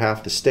have over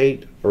half the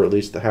state, or at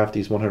least half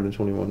these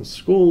 121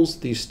 schools,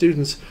 these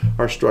students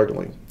are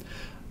struggling.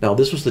 Now,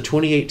 this was the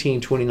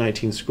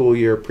 2018-2019 school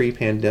year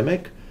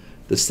pre-pandemic,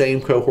 the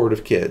same cohort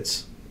of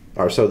kids,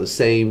 or so the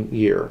same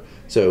year.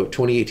 So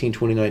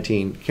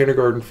 2018-2019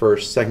 kindergarten,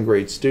 first, second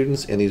grade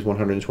students in these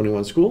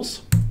 121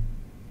 schools.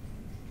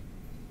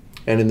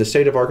 And in the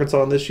state of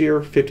Arkansas this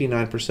year,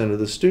 59% of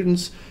the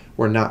students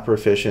were not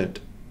proficient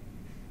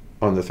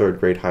on the third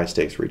grade high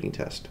stakes reading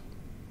test.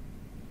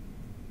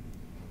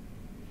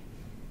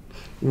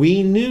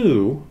 We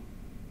knew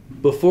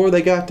before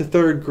they got to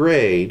third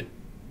grade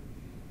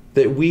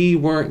that we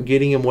weren't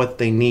getting them what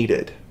they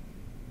needed.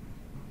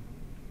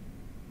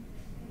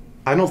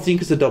 I don't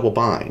think it's a double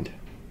bind.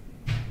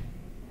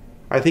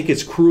 I think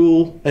it's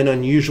cruel and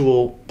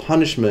unusual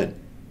punishment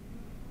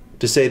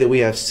to say that we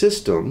have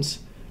systems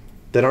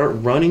that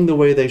aren't running the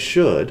way they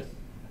should,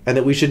 and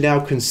that we should now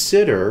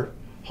consider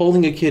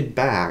holding a kid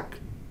back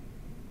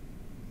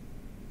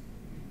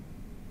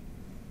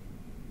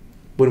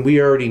when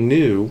we already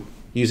knew,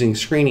 using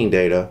screening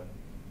data,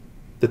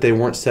 that they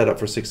weren't set up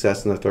for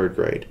success in the third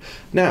grade.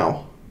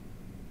 Now,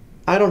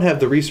 I don't have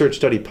the research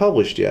study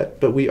published yet,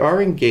 but we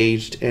are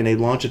engaged in a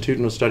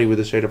longitudinal study with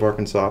the state of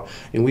Arkansas,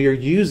 and we are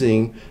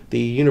using the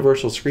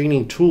universal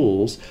screening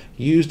tools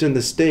used in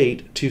the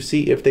state to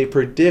see if they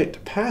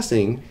predict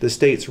passing the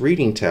state's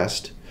reading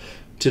test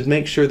to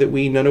make sure that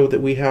we know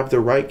that we have the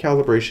right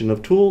calibration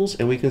of tools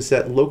and we can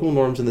set local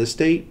norms in the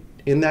state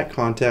in that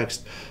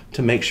context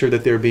to make sure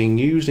that they're being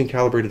used and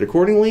calibrated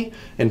accordingly,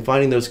 and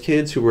finding those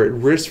kids who are at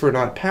risk for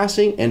not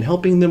passing and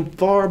helping them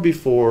far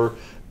before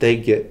they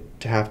get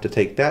to have to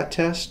take that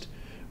test,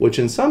 which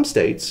in some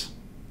states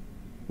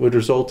would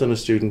result in a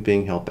student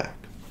being held back.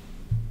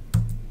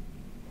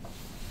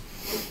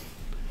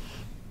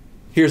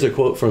 Here's a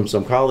quote from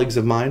some colleagues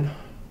of mine: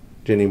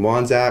 Jenny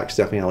Wanzak,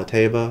 Stephanie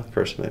Alateva,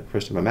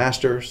 Krista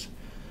Masters.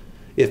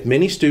 If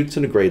many students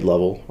in a grade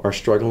level are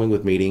struggling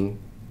with meeting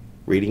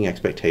reading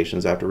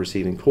expectations after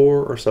receiving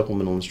core or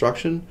supplemental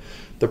instruction,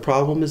 the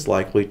problem is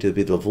likely to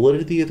be the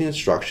validity of the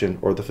instruction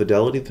or the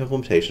fidelity of the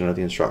implementation of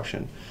the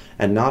instruction,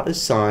 and not a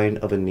sign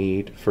of a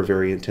need for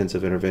very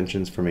intensive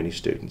interventions for many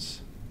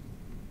students.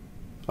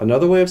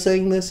 Another way of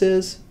saying this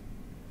is,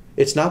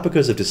 it's not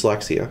because of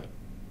dyslexia,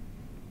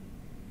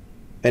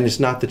 and it's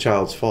not the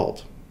child's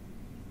fault.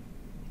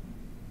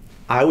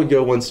 I would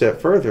go one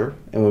step further,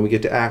 and when we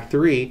get to Act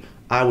 3,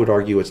 I would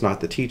argue it's not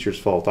the teacher's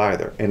fault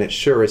either, and it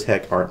sure as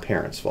heck aren't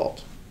parents'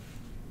 fault.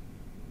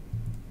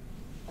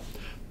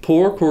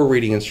 Poor core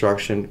reading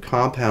instruction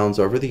compounds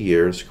over the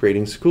years,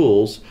 creating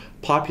schools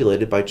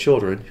populated by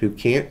children who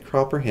can't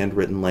comprehend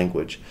written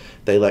language.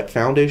 They lack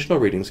foundational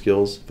reading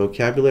skills,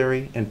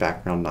 vocabulary, and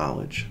background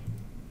knowledge.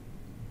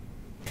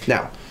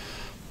 Now,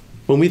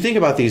 when we think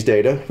about these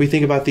data, we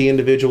think about the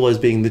individual as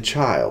being the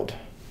child.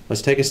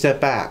 Let's take a step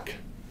back.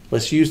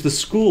 Let's use the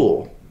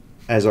school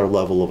as our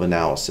level of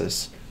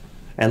analysis.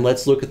 And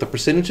let's look at the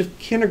percentage of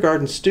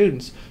kindergarten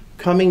students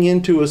coming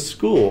into a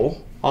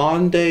school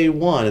on day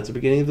one at the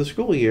beginning of the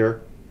school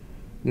year,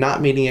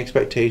 not meeting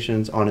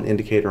expectations on an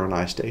indicator on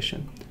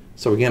iStation.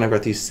 So again, I've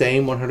got these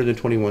same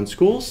 121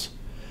 schools,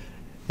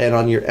 and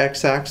on your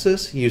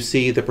x-axis, you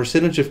see the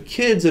percentage of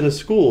kids in a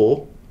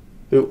school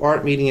who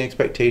aren't meeting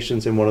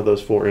expectations in one of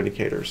those 4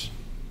 indicators.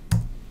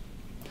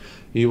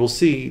 You will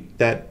see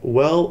that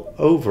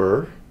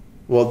the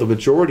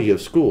majority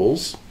of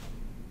schools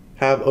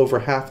have over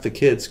half the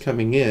kids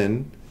coming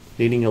in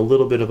needing a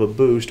little bit of a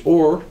boost,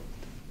 or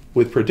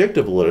with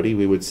predictive validity,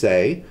 we would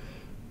say,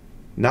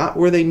 not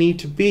where they need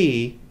to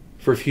be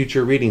for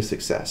future reading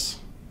success.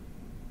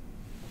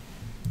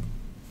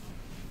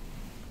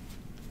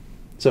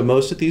 So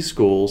most of these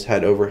schools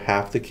had over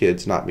half the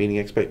kids not meeting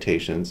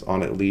expectations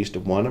on at least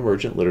one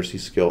emergent literacy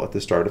skill at the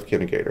start of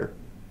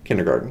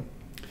kindergarten.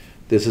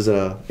 This is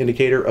an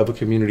indicator of a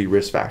community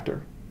risk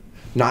factor.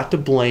 Not to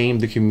blame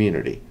the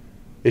community.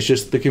 It's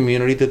just the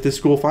community that this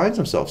school finds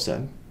themselves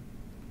in.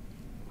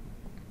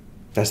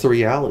 That's the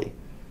reality.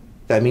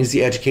 That means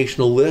the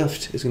educational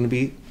lift is going to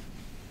be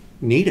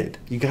needed.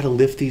 You got to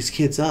lift these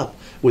kids up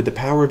with the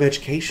power of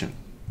education.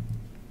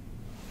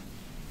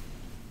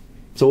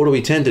 So what do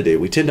we tend to do?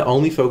 We tend to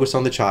only focus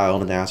on the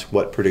child and ask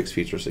what predicts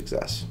future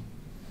success.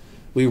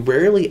 We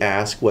rarely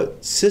ask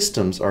what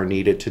systems are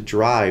needed to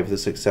drive the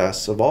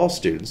success of all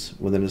students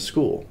within a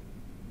school,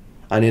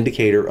 an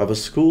indicator of a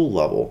school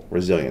level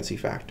resiliency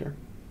factor.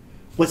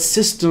 What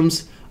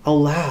systems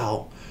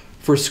allow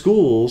for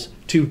schools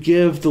to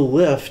give the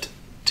lift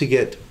to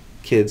get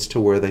kids to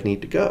where they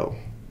need to go?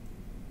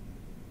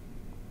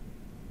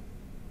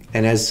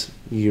 And as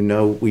you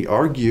know, we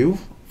argue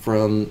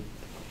from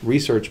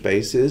research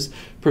bases,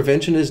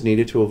 prevention is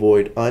needed to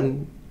avoid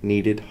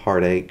unneeded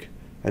heartache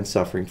and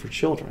suffering for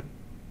children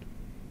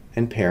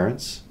and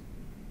parents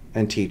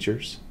and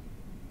teachers,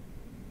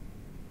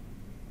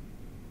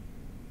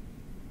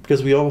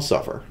 because we all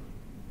suffer.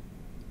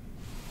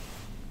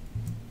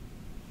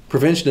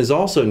 Prevention is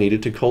also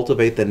needed to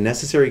cultivate the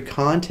necessary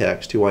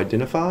context to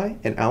identify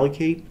and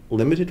allocate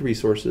limited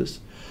resources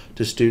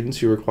to students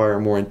who require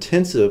more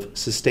intensive,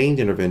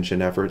 sustained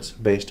intervention efforts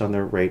based on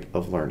their rate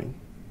of learning.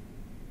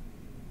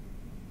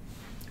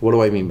 What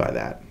do I mean by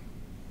that?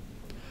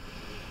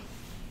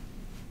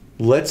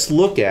 Let's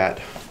look at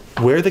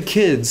where the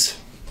kids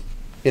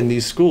in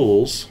these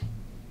schools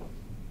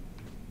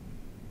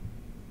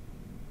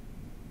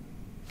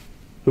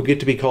who get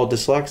to be called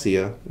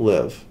dyslexia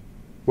live.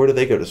 Where do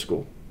they go to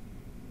school?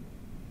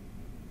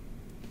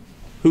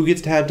 Who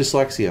gets to have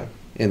dyslexia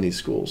in these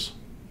schools?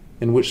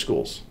 In which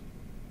schools?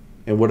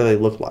 And what do they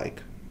look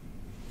like?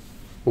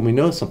 Well, we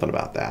know something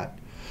about that.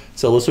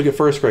 So let's look at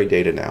first grade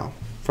data now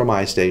from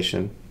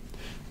iStation.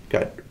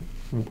 Got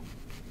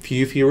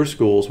fewer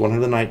schools,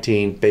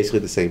 119, basically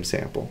the same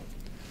sample.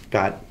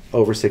 Got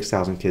over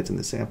 6,000 kids in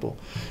the sample.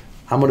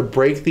 I'm going to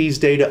break these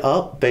data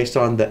up based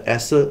on the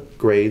ESSA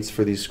grades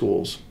for these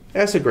schools.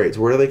 ESSA grades,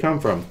 where do they come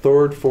from?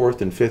 3rd, 4th,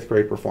 and 5th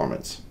grade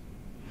performance.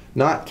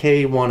 Not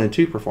K1 and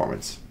 2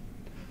 performance.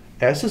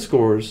 ESSA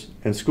scores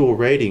and school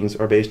ratings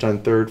are based on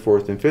 3rd,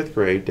 4th, and 5th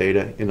grade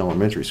data in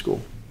elementary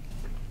school.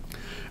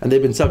 And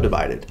they've been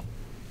subdivided.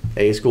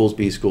 A schools,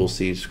 B schools,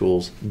 C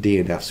schools, D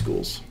and F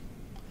schools.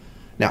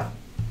 Now,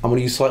 I'm going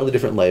to use slightly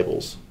different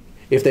labels.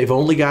 If they've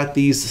only got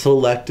these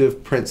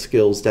selective print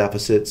skills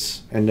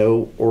deficits and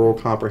no oral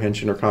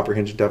comprehension or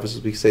comprehension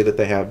deficits, we say that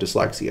they have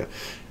dyslexia.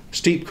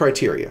 Steep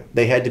criteria.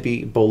 They had to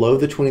be below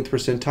the 20th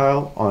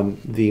percentile on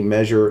the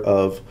measure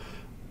of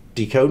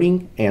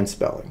decoding and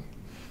spelling.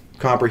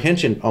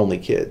 Comprehension only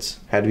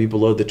kids had to be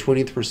below the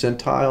 20th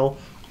percentile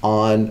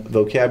on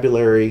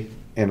vocabulary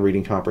and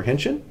reading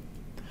comprehension.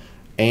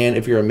 And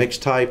if you're a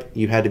mixed type,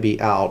 you had to be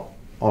out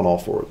on all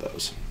 4 of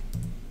those.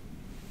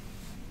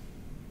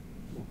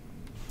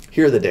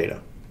 Here are the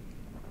data.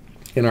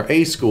 In our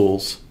A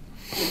schools,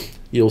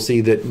 you'll see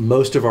that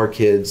most of our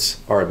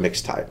kids are a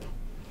mixed type.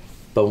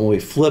 But when we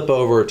flip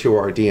over to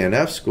our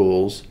DNF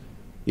schools,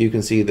 you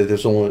can see that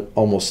there's only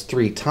almost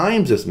 3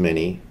 times as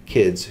many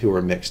kids who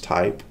are mixed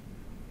type,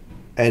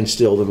 and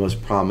still the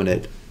most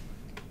prominent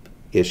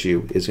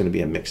issue is going to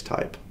be a mixed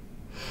type.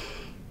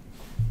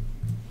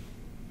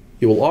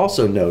 You will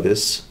also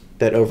notice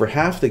that over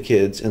half the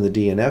kids in the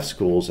DNF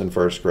schools in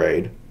 1st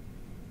grade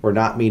were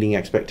not meeting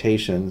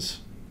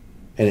expectations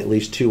in at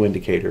least 2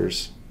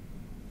 indicators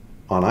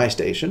on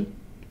iStation.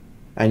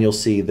 And you'll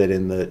see that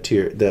in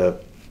the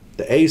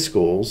A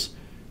schools,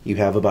 you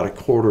have about a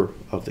quarter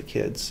of the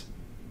kids.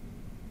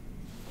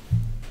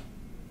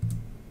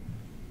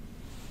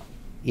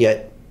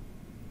 Yet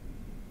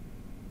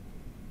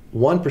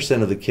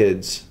 1% of the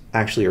kids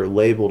actually are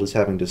labeled as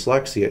having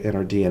dyslexia in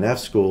our DNF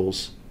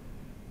schools,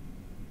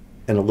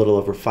 and a little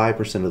over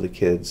 5% of the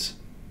kids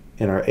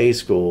in our A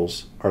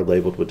schools are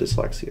labeled with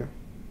dyslexia.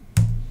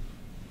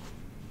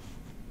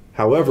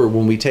 However,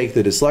 when we take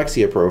the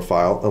dyslexia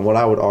profile and what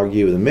I would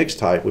argue is a mixed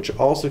type, which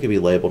also can be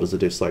labeled as a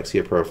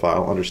dyslexia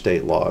profile under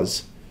state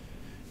laws,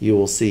 you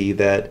will see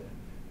that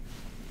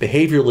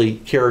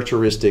behaviorally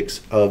characteristics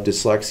of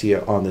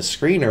dyslexia on the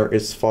screener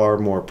is far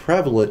more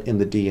prevalent in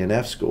the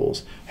DNF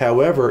schools.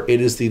 However,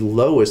 it is the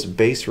lowest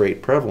base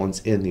rate prevalence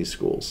in these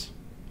schools.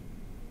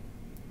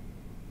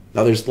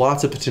 Now, there's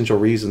lots of potential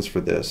reasons for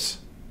this,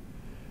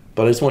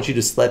 but I just want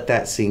you to let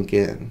that sink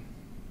in.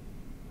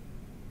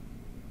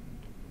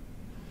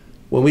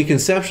 When we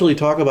conceptually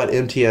talk about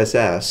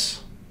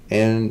MTSS,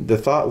 and the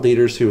thought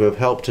leaders who have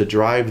helped to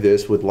drive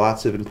this with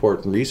lots of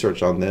important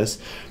research on this,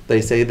 they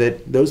say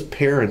that those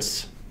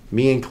parents,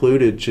 me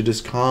included, should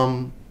just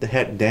calm the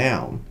heck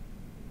down.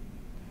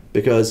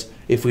 Because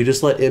if we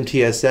just let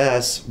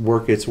MTSS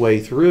work its way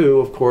through,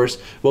 of course,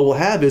 what we'll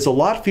have is a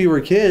lot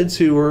fewer kids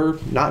who are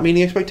not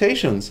meeting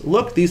expectations.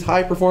 Look, these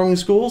high-performing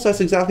schools,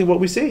 that's exactly what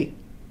we see.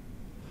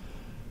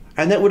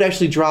 And that would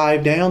actually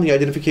drive down the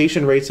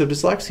identification rates of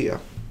dyslexia.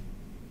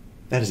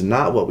 That is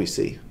not what we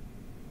see.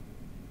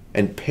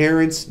 And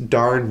parents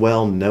darn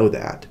well know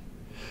that.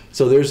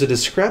 So there's a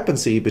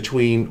discrepancy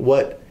between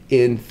what,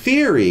 in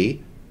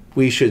theory,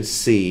 we should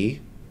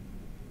see,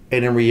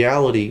 and in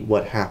reality,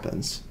 what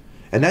happens.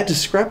 And that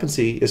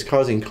discrepancy is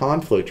causing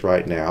conflict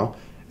right now,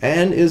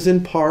 and is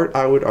in part,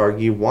 I would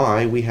argue,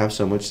 why we have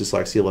so much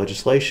dyslexia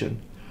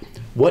legislation.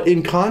 What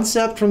in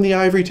concept from the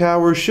ivory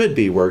tower should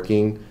be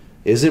working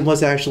isn't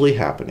what's actually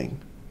happening.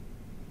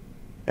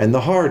 And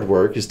the hard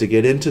work is to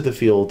get into the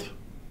field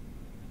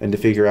and to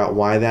figure out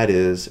why that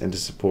is, and to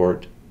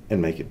support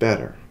and make it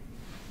better.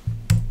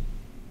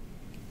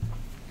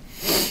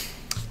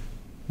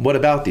 What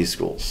about these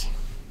schools?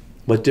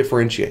 What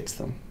differentiates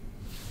them?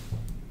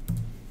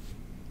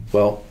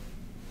 Well,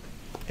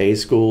 A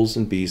schools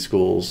and B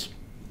schools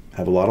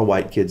have a lot of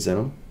white kids in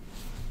them.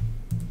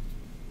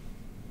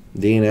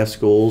 DNF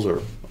schools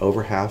are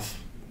over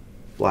half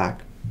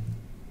black.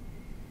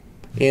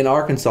 In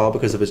Arkansas,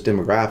 because of its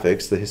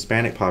demographics, the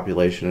Hispanic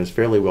population is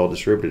fairly well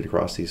distributed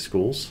across these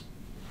schools.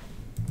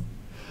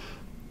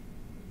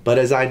 But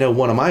as I know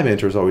one of my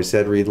mentors always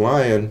said, Reed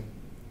Lyon,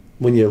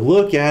 when you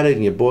look at it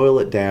and you boil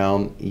it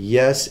down,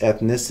 yes,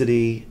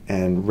 ethnicity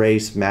and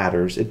race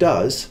matters. It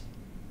does.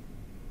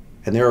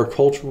 And there are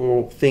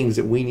cultural things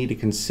that we need to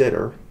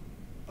consider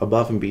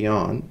above and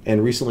beyond.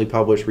 And recently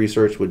published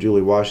research with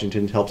Julie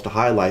Washington helps to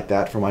highlight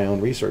that for my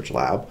own research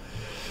lab.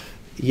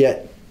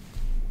 Yet,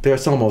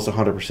 there's almost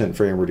 100%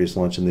 free and reduced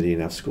lunch in the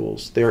DNF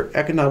schools. They're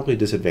economically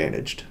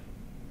disadvantaged.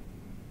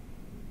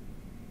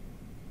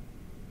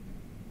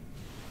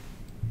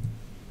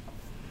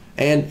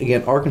 And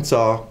again,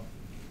 Arkansas,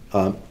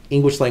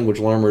 English language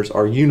learners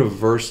are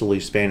universally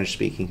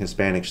Spanish-speaking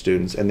Hispanic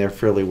students, and they're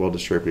fairly well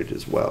distributed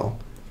as well.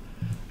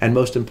 And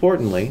most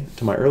importantly,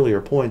 to my earlier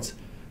points,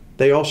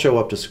 they all show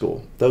up to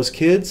school. Those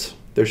kids,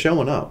 they're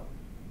showing up.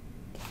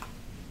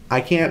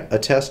 I can't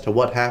attest to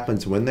what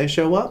happens when they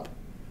show up,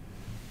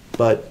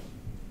 but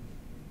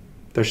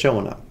they're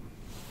showing up.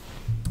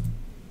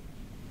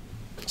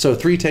 So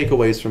 3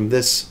 takeaways from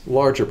this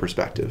larger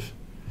perspective.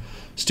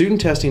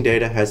 Student testing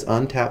data has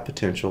untapped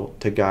potential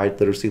to guide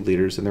literacy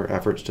leaders in their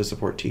efforts to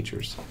support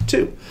teachers.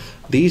 2,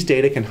 these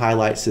data can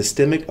highlight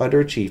systemic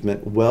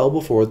underachievement well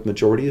before the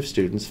majority of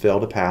students fail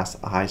to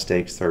pass a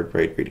high-stakes 3rd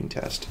grade reading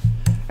test.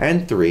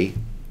 And 3,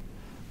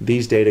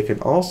 these data can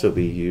also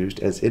be used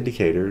as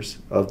indicators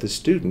of the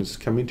students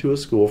coming to a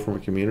school from a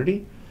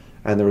community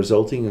and the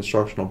resulting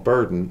instructional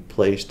burden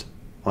placed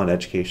on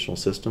educational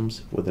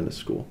systems within a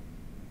school.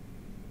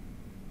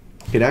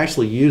 You can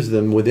actually use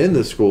them within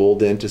the school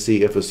then to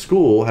see if a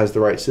school has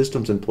the right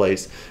systems in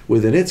place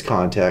within its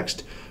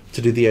context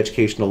to do the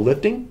educational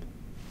lifting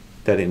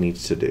that it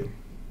needs to do.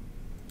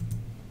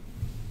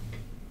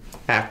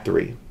 Act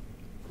 3.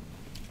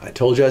 I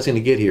told you I was going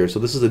to get here, so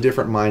this is a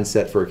different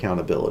mindset for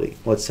accountability.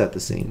 Let's set the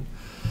scene.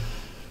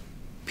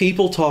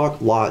 People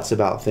talk lots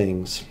about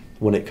things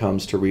when it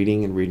comes to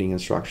reading and reading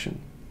instruction.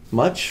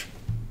 Much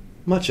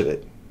of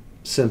it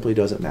simply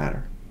doesn't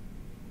matter.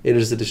 It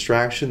is a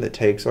distraction that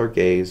takes our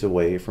gaze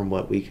away from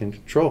what we can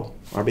control,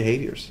 our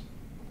behaviors.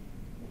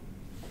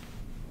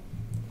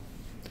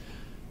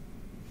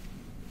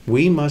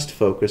 We must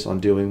focus on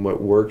doing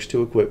what works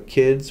to equip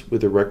kids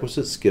with the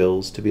requisite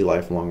skills to be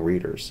lifelong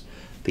readers.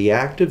 The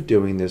act of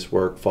doing this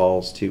work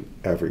falls to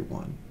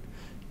everyone.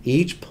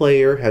 Each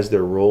player has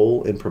their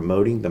role in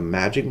promoting the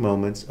magic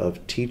moments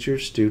of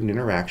teacher-student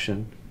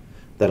interaction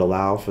that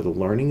allow for the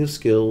learning of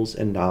skills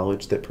and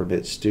knowledge that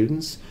permit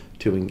students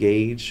to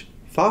engage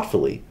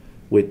thoughtfully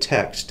with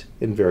text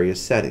in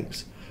various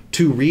settings.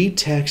 To read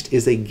text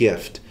is a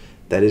gift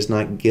that is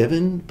not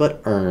given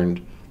but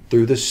earned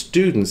through the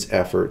students'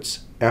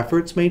 efforts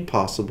made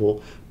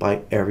possible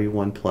by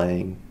everyone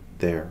playing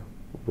their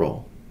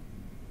role.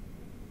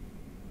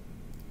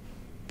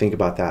 Think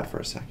about that for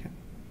a second.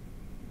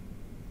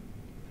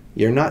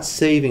 You're not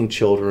saving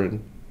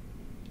children.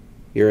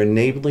 You're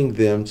enabling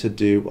them to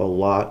do a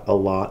lot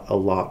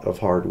of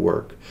hard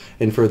work.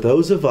 And for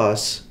those of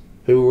us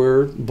who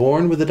were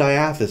born with a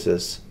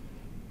diathesis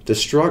to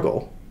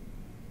struggle,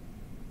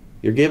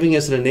 you're giving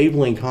us an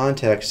enabling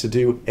context to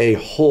do a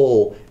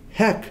whole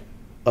heck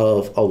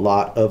of a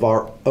lot of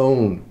our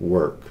own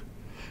work.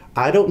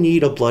 I don't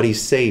need a bloody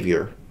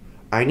savior.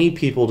 I need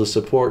people to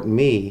support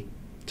me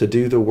to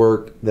do the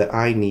work that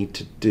I need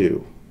to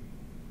do.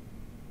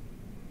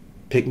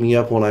 Pick me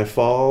up when I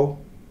fall,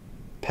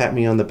 pat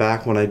me on the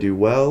back when I do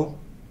well,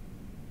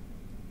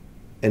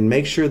 and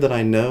make sure that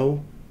I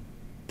know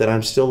that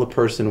I'm still a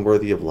person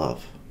worthy of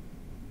love.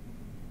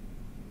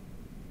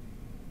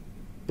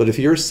 But if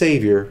you're a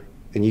savior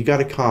and you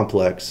got a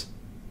complex,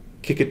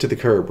 kick it to the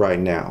curb right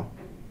now.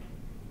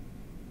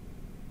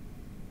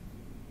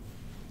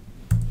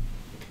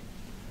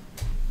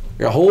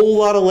 There are a whole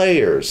lot of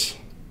layers.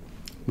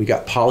 We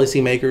got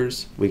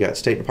policymakers, we got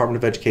State Department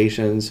of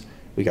Educations,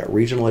 we got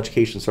regional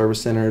education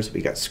service centers,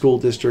 we got school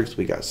districts,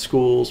 we got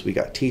schools, we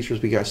got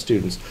teachers, we got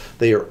students.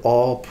 They are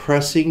all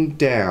pressing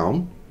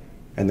down,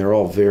 and they're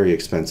all very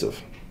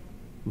expensive.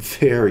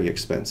 Very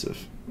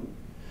expensive.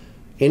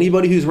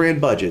 Anybody who's ran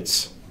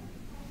budgets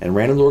and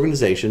ran an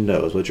organization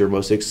knows what your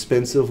most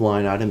expensive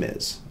line item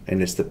is,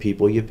 and it's the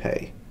people you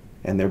pay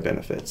and their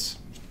benefits.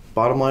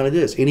 Bottom line it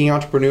is, any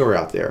entrepreneur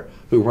out there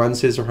who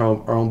runs his or her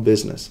own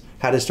business,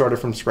 had to start it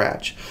from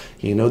scratch,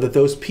 you know that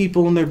those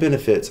people and their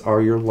benefits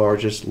are your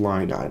largest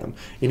line item.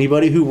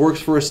 Anybody who works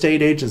for a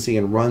state agency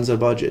and runs a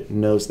budget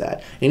knows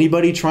that.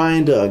 Anybody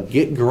trying to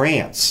get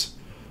grants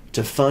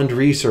to fund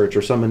research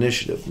or some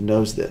initiative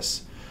knows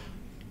this.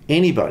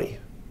 Anybody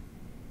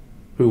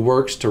who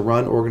works to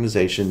run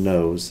organization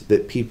knows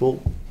that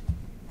people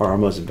are our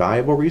most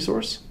valuable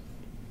resource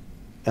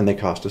and they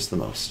cost us the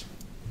most.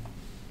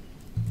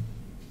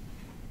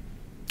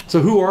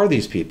 So who are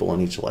these people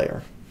in each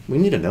layer? We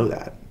need to know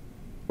that.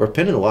 We're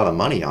spending a lot of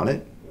money on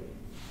it.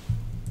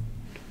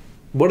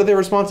 What are their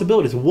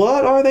responsibilities?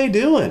 What are they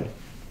doing?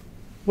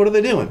 What are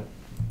they doing?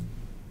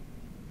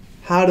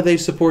 How do they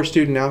support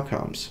student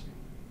outcomes?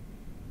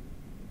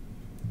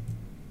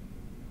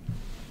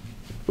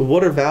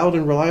 What are valid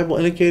and reliable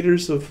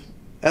indicators of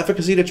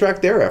efficacy to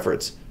track their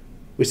efforts?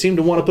 We seem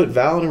to want to put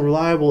valid and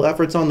reliable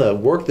efforts on the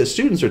work that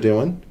students are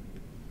doing,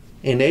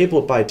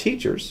 enabled by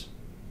teachers,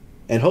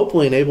 and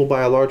hopefully enabled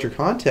by a larger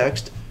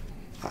context.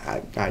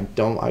 I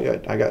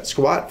got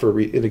squat for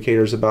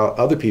indicators about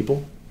other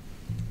people.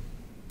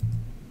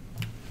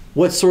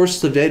 What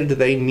sources of data do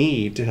they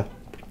need to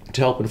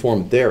help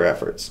inform their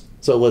efforts?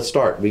 So let's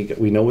start.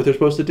 We know what they're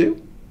supposed to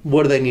do.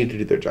 What do they need to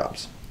do their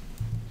jobs?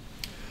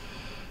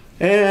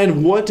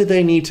 And what do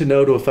they need to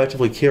know to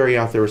effectively carry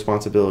out their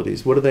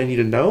responsibilities? What do they need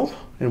to know,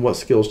 and what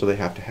skills do they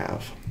have to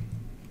have?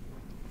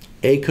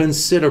 A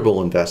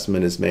considerable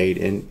investment is made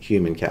in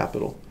human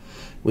capital.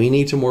 We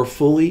need to more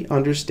fully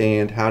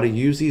understand how to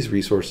use these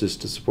resources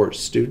to support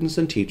students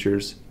and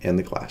teachers in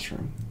the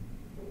classroom.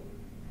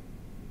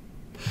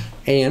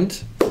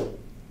 And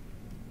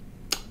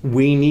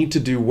we need to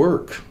do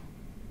work.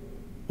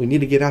 We need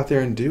to get out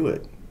there and do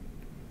it.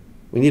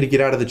 We need to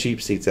get out of the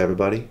cheap seats,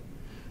 everybody.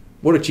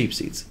 What are cheap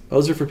seats?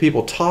 Those are for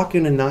people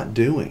talking and not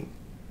doing.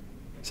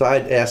 So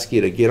I'd ask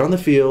you to get on the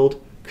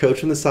field,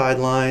 coach from the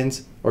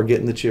sidelines, or get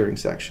in the cheering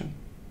section.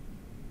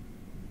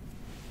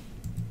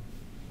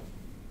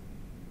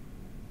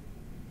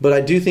 But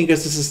I do think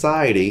as a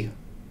society,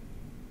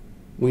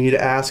 we need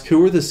to ask,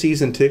 who are the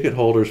season ticket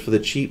holders for the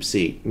cheap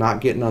seat,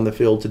 not getting on the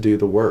field to do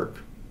the work,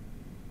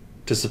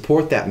 to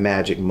support that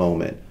magic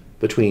moment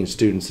between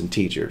students and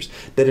teachers,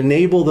 that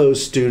enable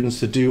those students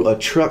to do a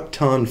truck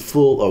ton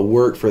full of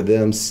work for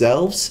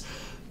themselves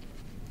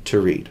to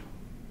read.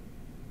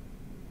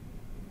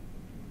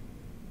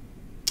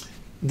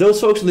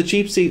 Those folks in the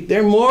cheap seat,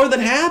 they're more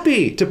than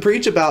happy to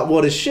preach about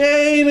what a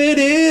shame it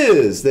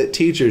is that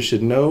teachers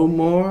should know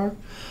more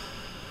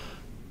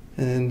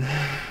and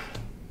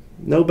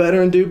know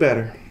better and do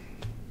better.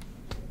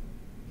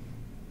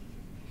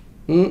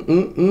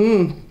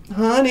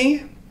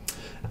 Honey,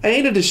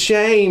 ain't it a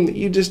shame that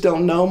you just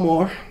don't know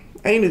more?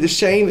 Ain't it a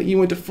shame that you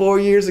went to 4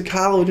 years of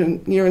college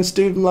and you're in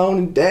student loan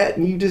and debt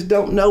and you just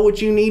don't know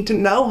what you need to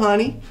know,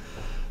 honey?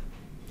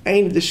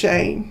 Ain't it a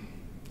shame?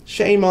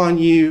 Shame on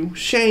you.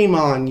 Shame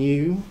on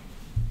you.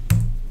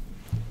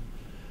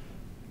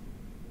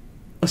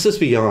 Let's just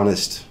be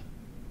honest.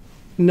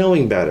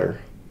 Knowing better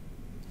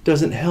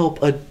doesn't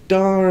help a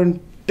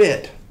darn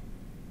bit.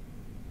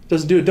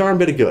 Doesn't do a darn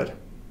bit of good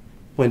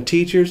when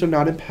teachers are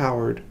not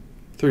empowered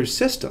through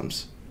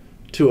systems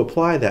to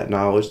apply that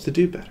knowledge to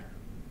do better.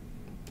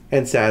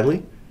 And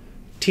sadly,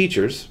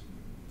 teachers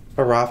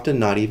are often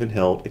not even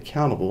held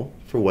accountable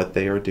for what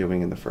they are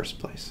doing in the first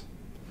place.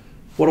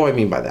 What do I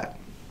mean by that?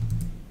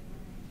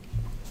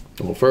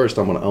 Well, first,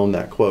 I'm going to own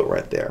that quote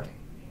right there.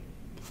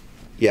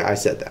 Yeah, I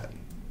said that.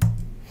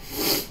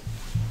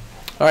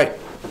 All right,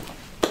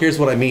 here's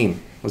what I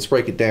mean. Let's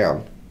break it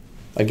down.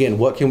 Again,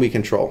 what can we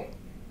control?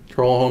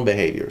 Control our own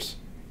behaviors.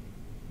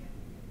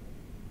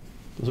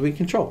 That's what we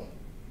control.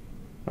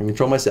 I can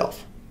control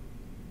myself.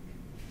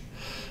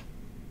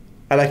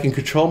 And I can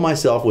control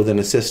myself within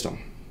a system.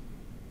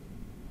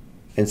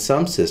 And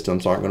some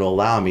systems aren't going to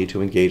allow me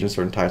to engage in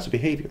certain types of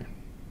behavior.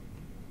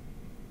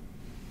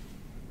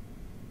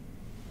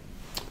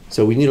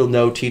 So we need to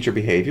know teacher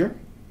behavior.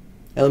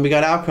 And then we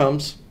got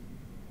outcomes.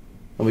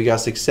 And we got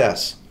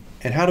success.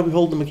 And how do we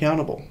hold them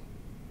accountable?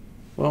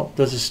 Well,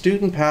 does a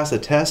student pass a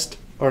test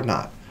or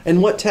not?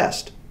 And what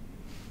test?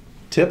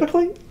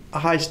 Typically, a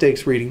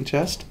high-stakes reading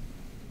test,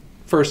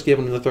 first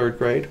given in the 3rd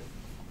grade.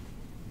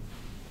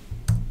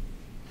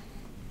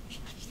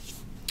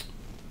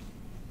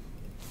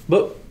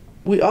 But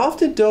we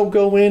often don't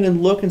go in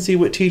and look and see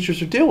what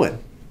teachers are doing.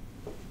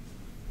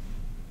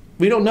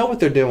 We don't know what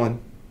they're doing.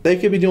 They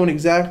could be doing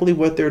exactly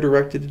what they're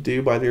directed to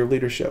do by their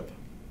leadership.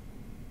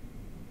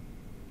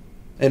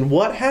 And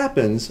what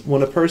happens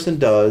when a person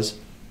does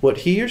what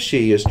he or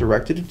she is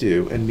directed to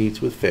do and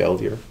meets with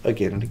failure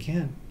again and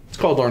again? It's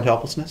called learned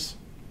helplessness.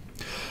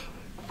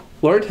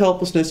 Learned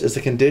helplessness is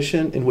a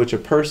condition in which a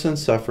person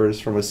suffers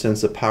from a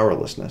sense of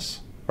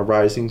powerlessness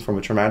arising from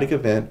a traumatic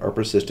event or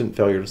persistent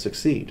failure to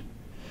succeed.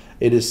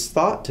 It is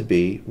thought to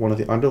be one of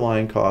the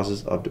underlying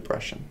causes of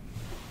depression.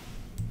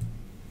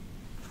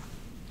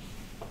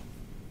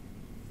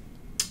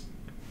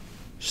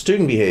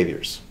 Student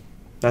behaviors.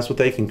 That's what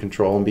they can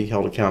control and be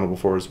held accountable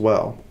for as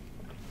well.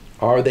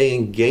 Are they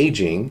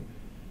engaging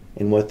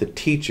in what the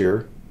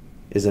teacher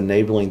is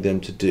enabling them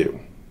to do?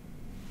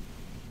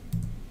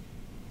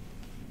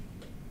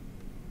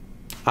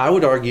 I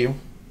would argue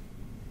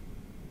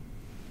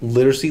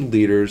literacy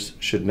leaders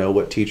should know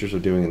what teachers are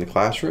doing in the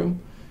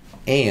classroom,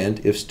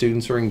 and if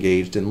students are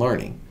engaged in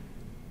learning.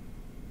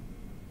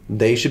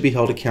 They should be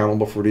held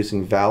accountable for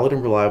producing valid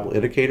and reliable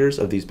indicators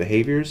of these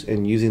behaviors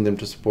and using them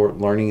to support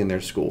learning in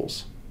their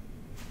schools.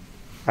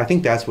 I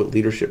think that's what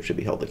leadership should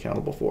be held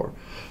accountable for.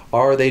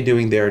 Are they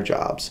doing their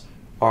jobs?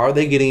 Are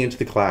they getting into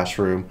the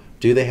classroom?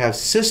 Do they have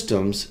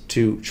systems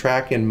to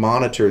track and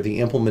monitor the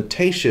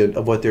implementation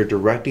of what they're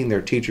directing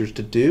their teachers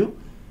to do?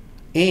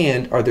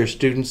 And are their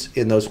students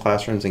in those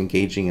classrooms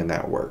engaging in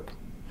that work?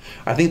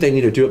 I think they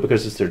need to do it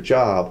because it's their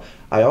job.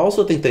 I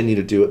also think they need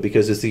to do it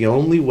because it's the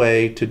only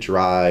way to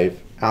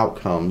drive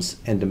outcomes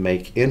and to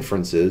make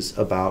inferences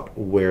about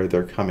where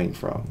they're coming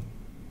from.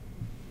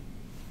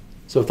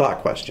 So, thought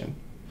question.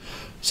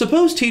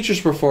 Suppose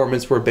teachers'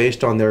 performance were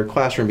based on their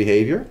classroom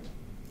behavior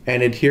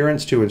and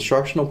adherence to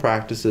instructional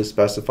practices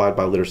specified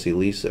by literacy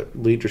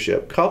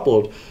leadership,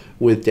 coupled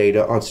with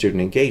data on student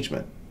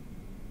engagement.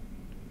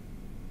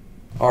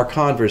 Our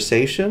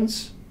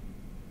conversations,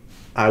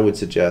 I would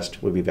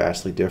suggest, would be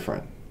vastly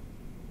different.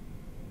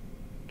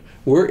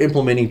 We're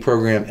implementing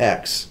program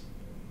X.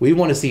 We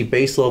want to see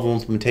base level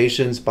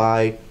implementations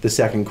by the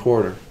 2nd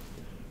quarter.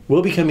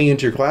 We'll be coming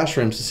into your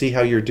classrooms to see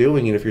how you're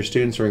doing and if your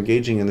students are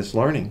engaging in this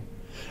learning.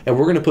 And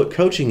we're going to put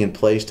coaching in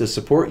place to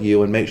support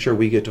you and make sure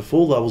we get to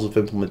full levels of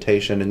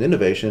implementation and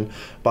innovation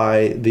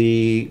by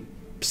the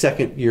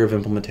 2nd year of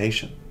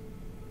implementation.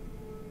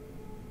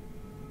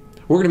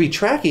 We're going to be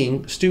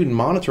tracking student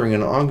monitoring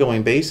on an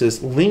ongoing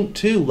basis linked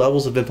to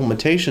levels of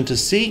implementation to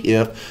see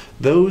if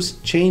those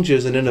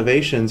changes and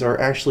innovations are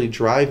actually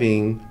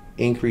driving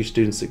increased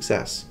student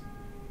success.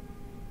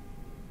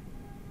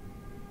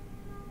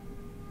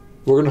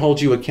 We're going to hold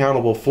you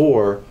accountable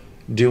for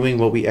doing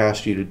what we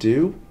asked you to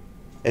do,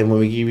 and when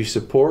we give you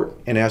support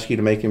and ask you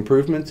to make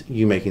improvements,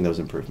 you making those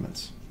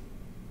improvements.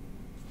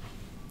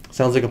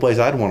 Sounds like a place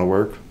I'd want to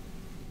work.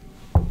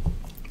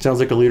 Sounds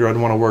like a leader I'd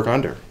want to work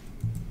under.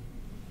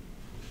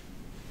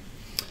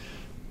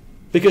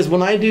 Because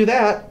when I do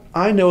that,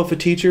 I know if a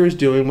teacher is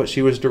doing what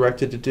she was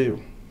directed to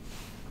do.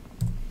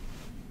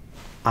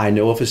 I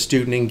know if a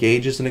student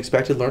engages in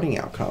expected learning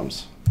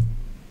outcomes.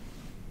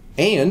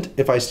 And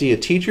if I see a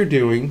teacher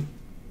doing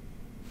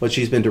what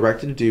she's been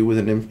directed to do with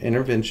an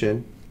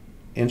intervention,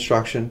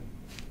 instruction,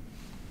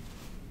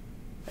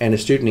 and a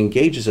student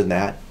engages in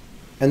that,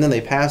 and then they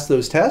pass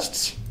those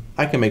tests,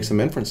 I can make some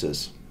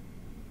inferences.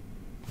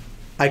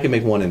 I can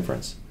make one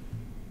inference.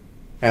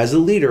 As a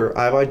leader,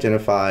 I've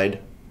identified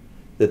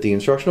that the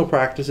instructional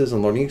practices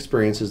and learning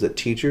experiences that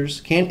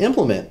teachers can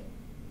implement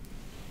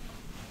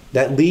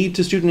that lead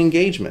to student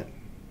engagement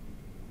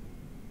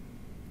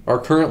are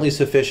currently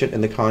sufficient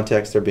in the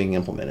context they're being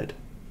implemented.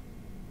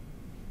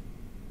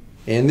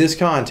 In this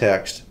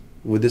context,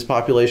 with this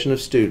population of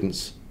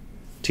students,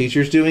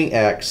 teachers doing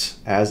X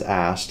as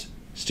asked,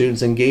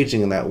 students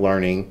engaging in that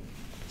learning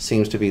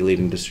seems to be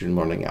leading to student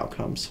learning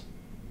outcomes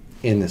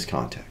in this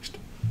context.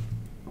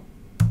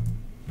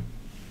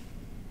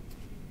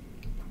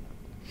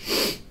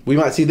 We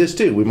might see this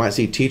too. We might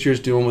see teachers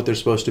doing what they're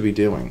supposed to be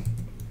doing.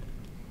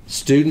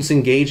 Students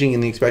engaging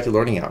in the expected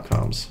learning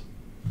outcomes.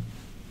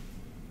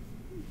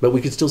 But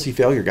we could still see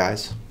failure,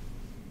 guys.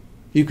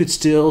 You could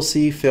still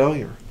see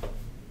failure.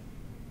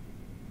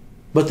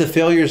 But the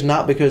failure is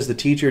not because the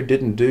teacher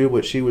didn't do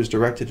what she was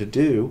directed to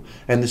do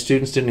and the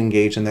students didn't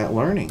engage in that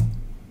learning.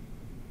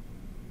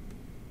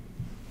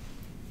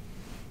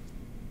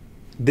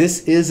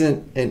 This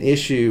isn't an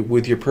issue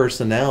with your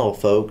personnel,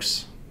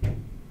 folks.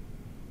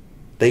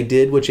 They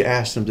did what you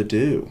asked them to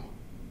do.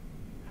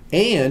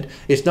 And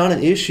it's not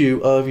an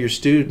issue of your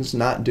students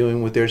not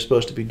doing what they're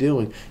supposed to be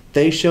doing.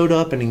 They showed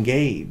up and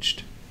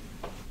engaged.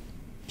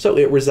 So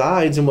it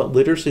resides in what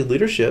literacy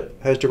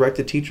leadership has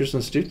directed teachers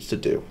and students to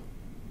do.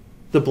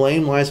 The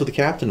blame lies with the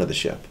captain of the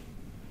ship.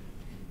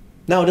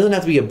 Now, it doesn't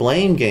have to be a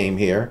blame game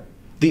here.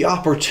 The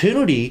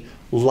opportunity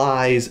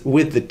lies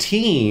with the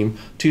team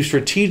to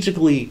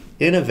strategically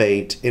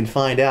innovate and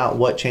find out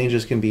what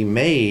changes can be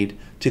made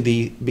to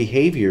the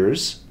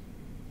behaviors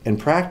and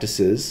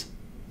practices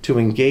to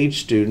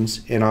engage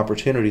students in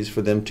opportunities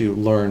for them to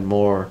learn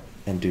more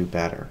and do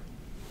better.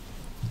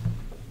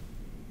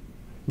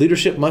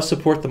 Leadership must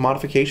support the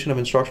modification of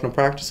instructional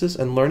practices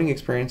and learning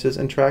experiences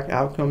and track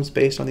outcomes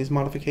based on these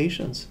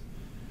modifications.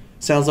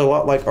 Sounds a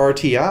lot like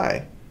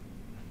RTI. A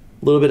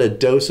little bit of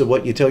dose of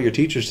what you tell your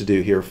teachers to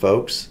do here,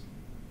 folks.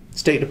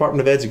 State Department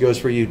of Eds, it goes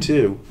for you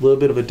too. A little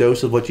bit of a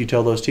dose of what you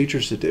tell those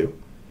teachers to do.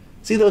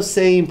 See, those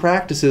same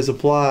practices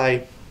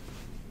apply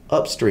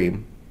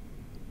upstream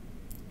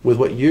with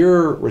what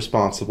you're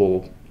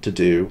responsible to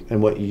do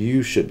and what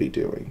you should be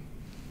doing.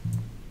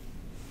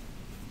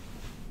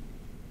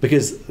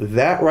 Because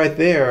that right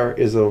there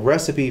is a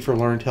recipe for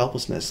learned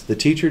helplessness. The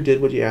teacher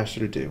did what you asked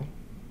her to do.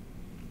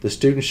 The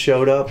students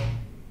showed up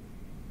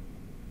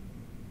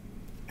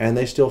and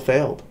they still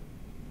failed.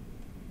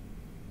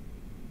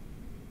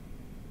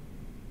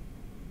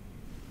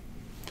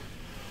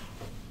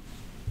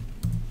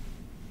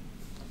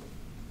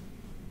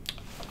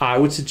 I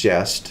would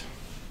suggest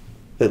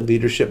that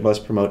leadership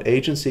must promote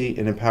agency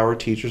and empower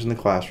teachers in the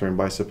classroom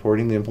by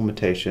supporting the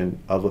implementation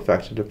of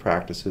effective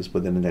practices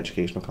within an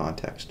educational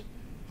context.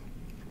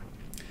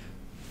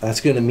 That's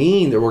going to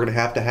mean that we're going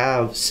to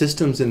have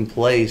systems in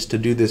place to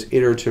do this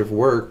iterative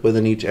work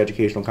within each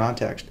educational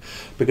context,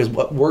 because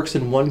what works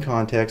in one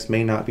context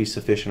may not be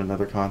sufficient in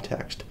another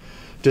context.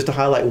 Just to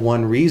highlight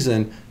one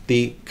reason,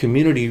 the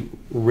community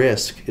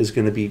risk is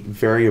going to be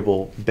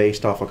variable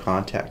based off of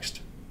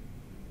context.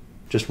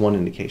 Just one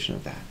indication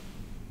of that.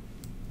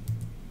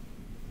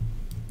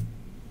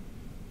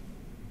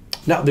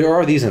 Now, there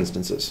are these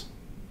instances,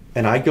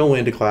 and I go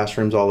into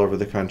classrooms all over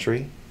the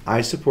country.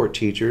 I support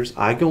teachers.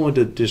 I go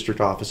into district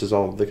offices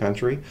all over the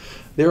country.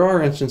 There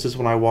are instances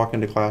when I walk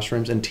into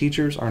classrooms and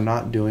teachers are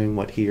not doing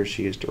what he or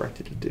she is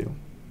directed to do.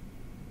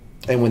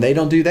 And when they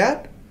don't do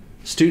that,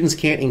 students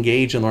can't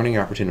engage in learning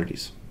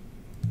opportunities.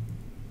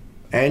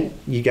 And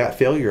you got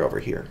failure over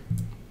here.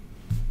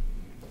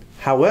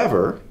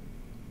 However,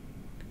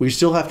 we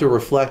still have to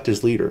reflect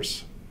as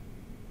leaders.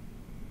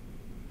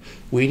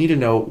 We need to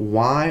know,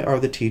 why are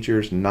the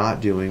teachers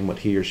not doing what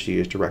he or she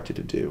is directed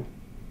to do?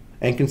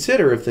 And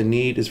consider if the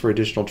need is for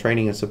additional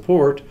training and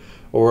support,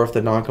 or if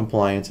the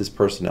non-compliance is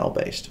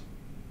personnel-based.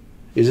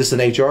 Is this an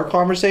HR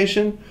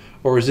conversation,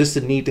 or is this the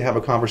need to have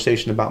a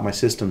conversation about my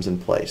systems in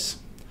place?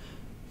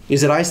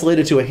 Is it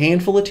isolated to a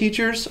handful of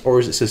teachers, or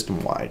is it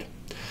system-wide?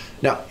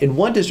 Now, in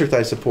one district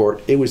I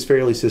support, it was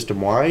fairly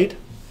system-wide,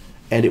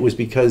 and it was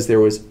because there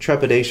was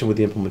trepidation with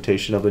the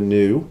implementation of a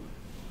new,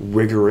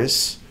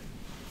 rigorous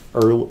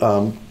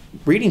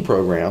reading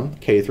program,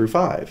 K through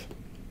 5.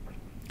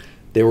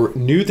 They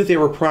knew that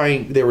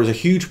there was a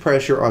huge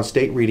pressure on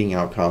state reading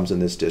outcomes in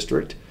this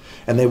district,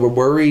 and they were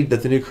worried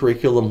that the new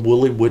curriculum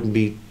really wouldn't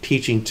be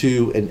teaching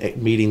to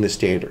and meeting the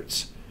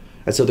standards.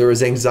 And so there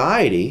was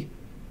anxiety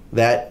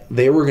that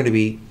they were going to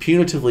be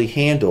punitively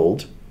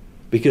handled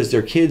because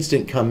their kids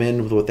didn't come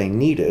in with what they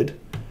needed,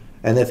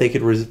 and that they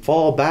could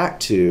fall back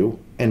to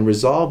and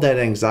resolve that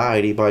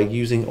anxiety by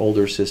using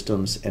older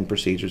systems and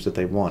procedures that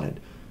they wanted.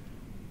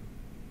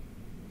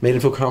 Made them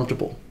feel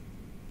comfortable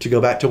to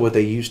go back to what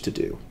they used to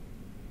do.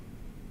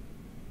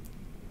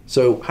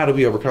 So how do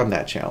we overcome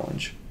that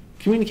challenge?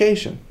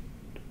 Communication.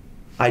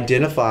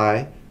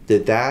 Identify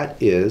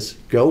that is,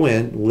 go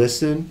in,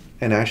 listen,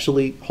 and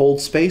actually hold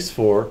space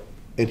for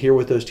and hear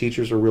what those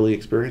teachers are really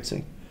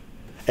experiencing.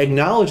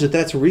 Acknowledge that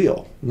that's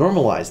real.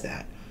 Normalize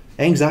that.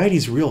 Anxiety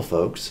is real,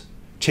 folks.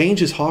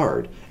 Change is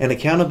hard. And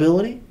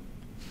accountability,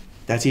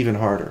 that's even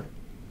harder.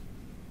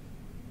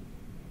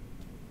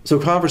 So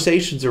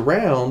conversations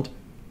around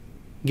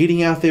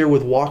getting out there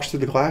with walks through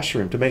the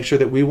classroom to make sure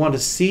that we want to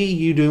see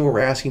you doing what we're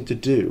asking to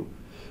do.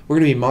 We're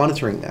going to be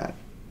monitoring that.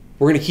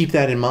 We're going to keep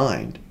that in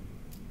mind.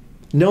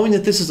 Knowing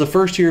that this is the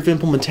first year of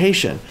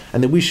implementation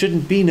and that we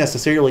shouldn't be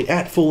necessarily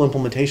at full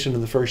implementation in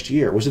the first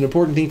year was an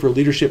important thing for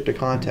leadership to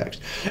context.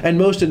 And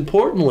most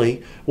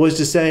importantly was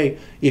to say,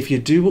 if you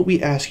do what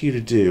we ask you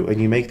to do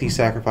and you make these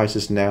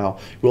sacrifices now,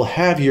 we'll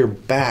have your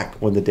back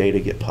when the data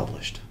get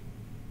published.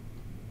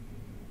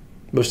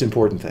 Most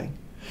important thing.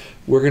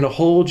 We're going to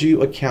hold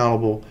you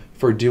accountable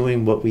for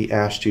doing what we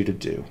asked you to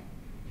do.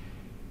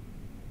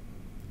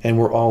 And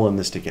we're all in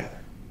this together.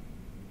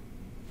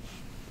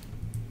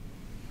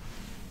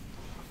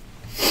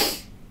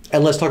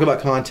 And let's talk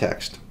about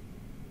context.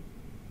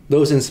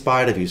 Those in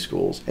spite of you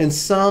schools. In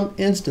some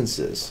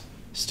instances,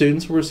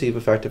 students will receive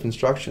effective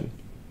instruction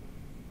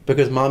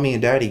because mommy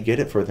and daddy get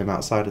it for them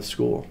outside of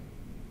school.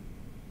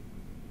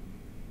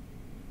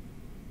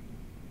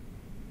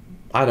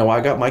 I know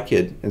I got my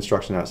kid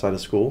instruction outside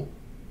of school.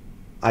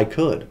 I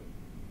could.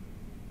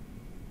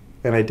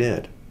 And I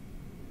did.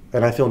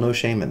 And I feel no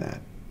shame in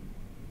that.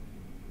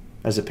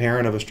 As a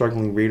parent of a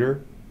struggling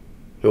reader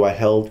who I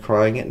held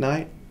crying at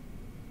night,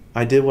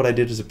 I did what I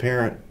did as a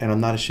parent, and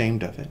I'm not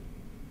ashamed of it.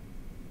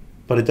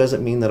 But it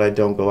doesn't mean that I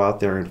don't go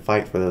out there and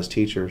fight for those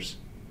teachers.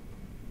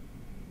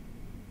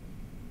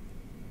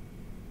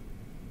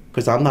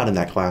 Because I'm not in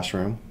that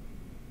classroom.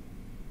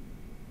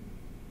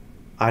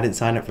 I didn't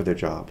sign up for their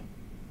job.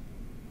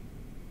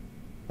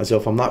 And so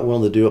if I'm not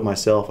willing to do it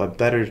myself, I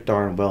better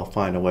darn well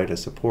find a way to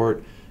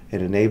support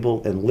and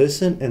enable and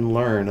listen and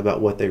learn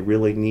about what they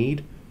really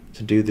need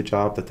to do the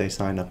job that they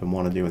signed up and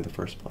want to do in the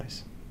first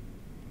place.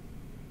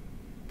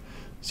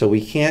 So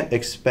we can't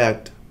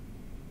expect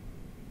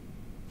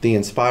the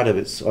in spite of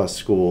its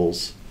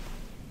schools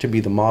to be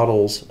the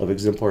models of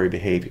exemplary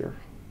behavior,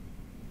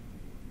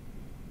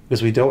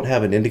 because we don't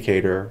have an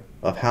indicator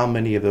of how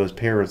many of those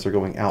parents are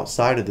going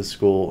outside of the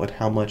school and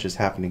how much is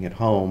happening at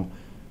home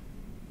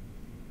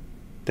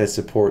that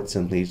supports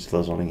and leads to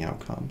those learning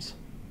outcomes.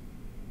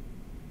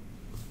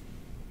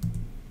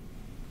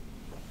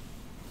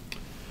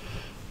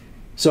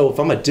 So if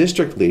I'm a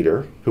district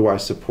leader who I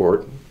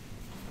support,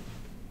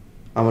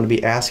 I'm going to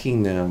be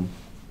asking them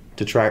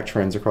to track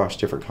trends across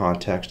different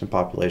contexts and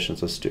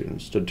populations of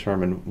students to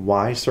determine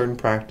why certain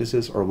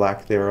practices or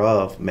lack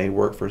thereof may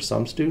work for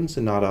some students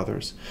and not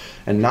others.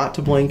 And not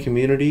to blame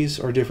communities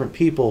or different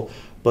people,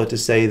 but to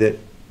say that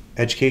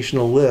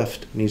educational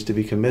lift needs to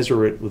be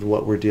commensurate with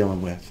what we're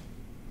dealing with.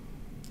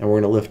 And we're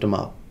going to lift them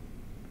up.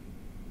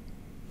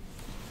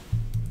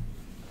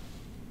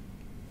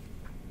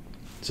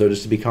 So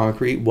just to be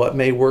concrete, what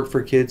may work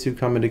for kids who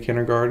come into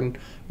kindergarten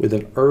with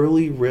an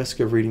early risk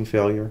of reading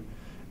failure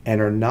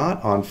and are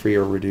not on free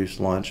or reduced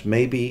lunch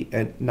may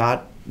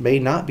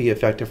not be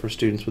effective for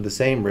students with the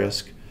same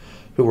risk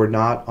who are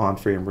not on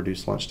free and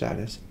reduced lunch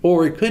status.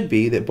 Or it could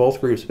be that both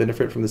groups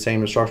benefit from the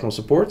same instructional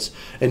supports,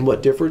 and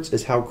what differs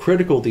is how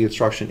critical the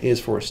instruction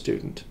is for a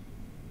student.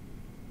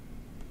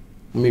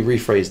 Let me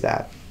rephrase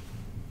that.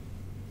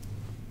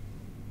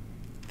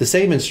 The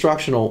same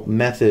instructional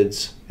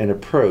methods and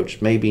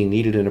approach may be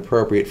needed and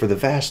appropriate for the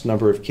vast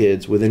number of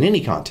kids within any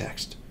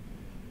context,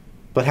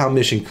 but how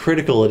mission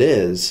critical it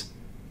is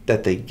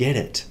that they get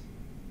it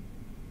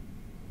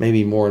may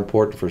be more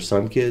important for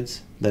some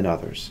kids than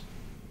others,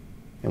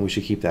 and we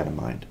should keep that in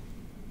mind.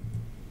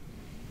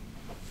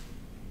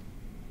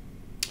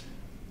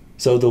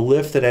 So the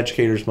lift that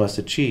educators must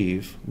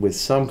achieve with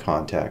some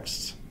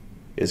contexts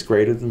is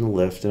greater than the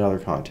lift in other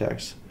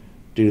contexts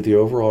due to the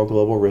overall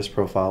global risk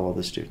profile of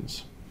the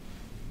students.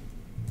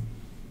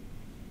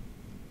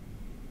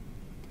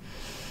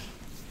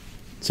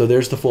 So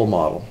there's the full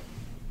model.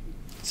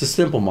 It's a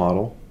simple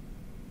model.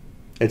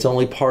 It's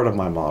only part of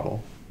my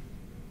model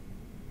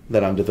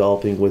that I'm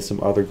developing with some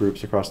other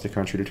groups across the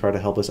country to try to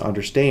help us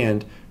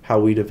understand how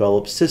we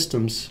develop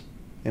systems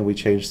and we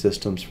change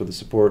systems for the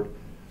support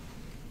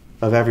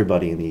of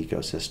everybody in the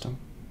ecosystem.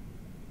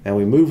 And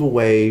we move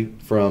away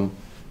from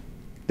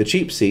the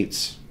cheap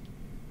seats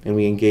and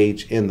we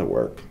engage in the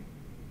work.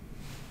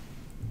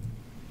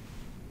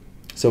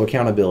 So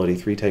accountability,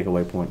 3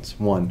 takeaway points.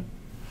 1,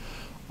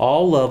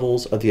 all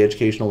levels of the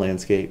educational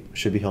landscape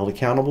should be held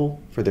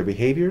accountable for their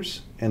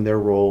behaviors and their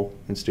role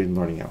in student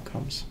learning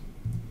outcomes.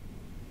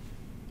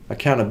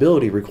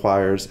 Accountability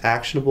requires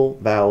actionable,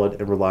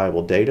 valid, and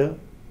reliable data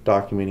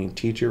documenting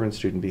teacher and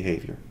student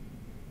behavior.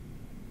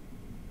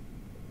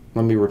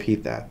 Let me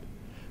repeat that.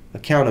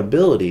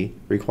 Accountability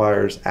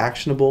requires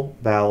actionable,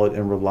 valid,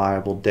 and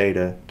reliable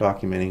data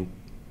documenting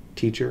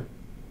teacher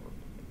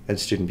and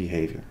student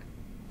behavior.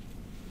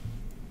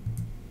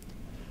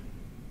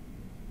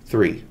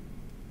 3,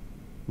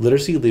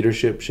 literacy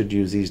leadership should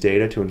use these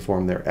data to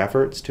inform their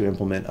efforts to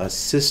implement a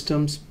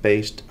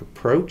systems-based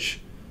approach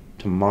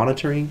to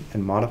monitoring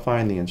and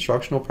modifying the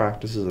instructional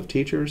practices of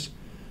teachers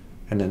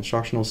and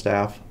instructional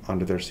staff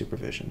under their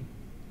supervision.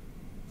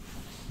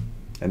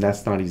 And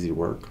that's not easy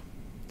work.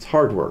 It's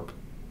hard work.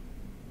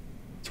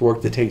 It's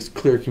work that takes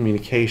clear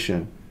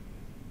communication,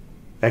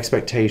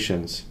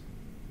 expectations,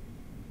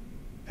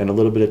 and a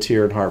little bit of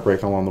tear and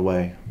heartbreak along the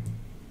way.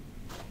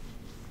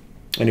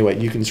 Anyway,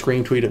 you can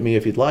screen tweet at me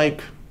if you'd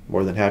like.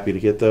 More than happy to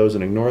get those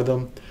and ignore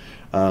them.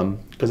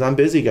 Because I'm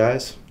busy,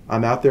 guys.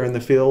 I'm out there in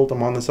the field,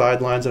 I'm on the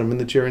sidelines, and I'm in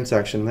the cheering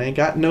section. And I ain't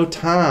got no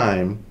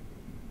time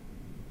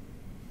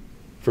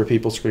for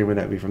people screaming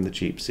at me from the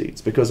cheap seats.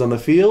 Because on the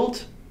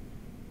field,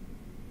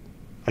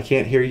 I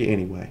can't hear you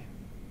anyway.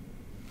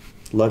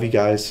 Love you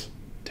guys.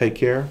 Take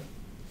care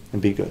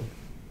and be good.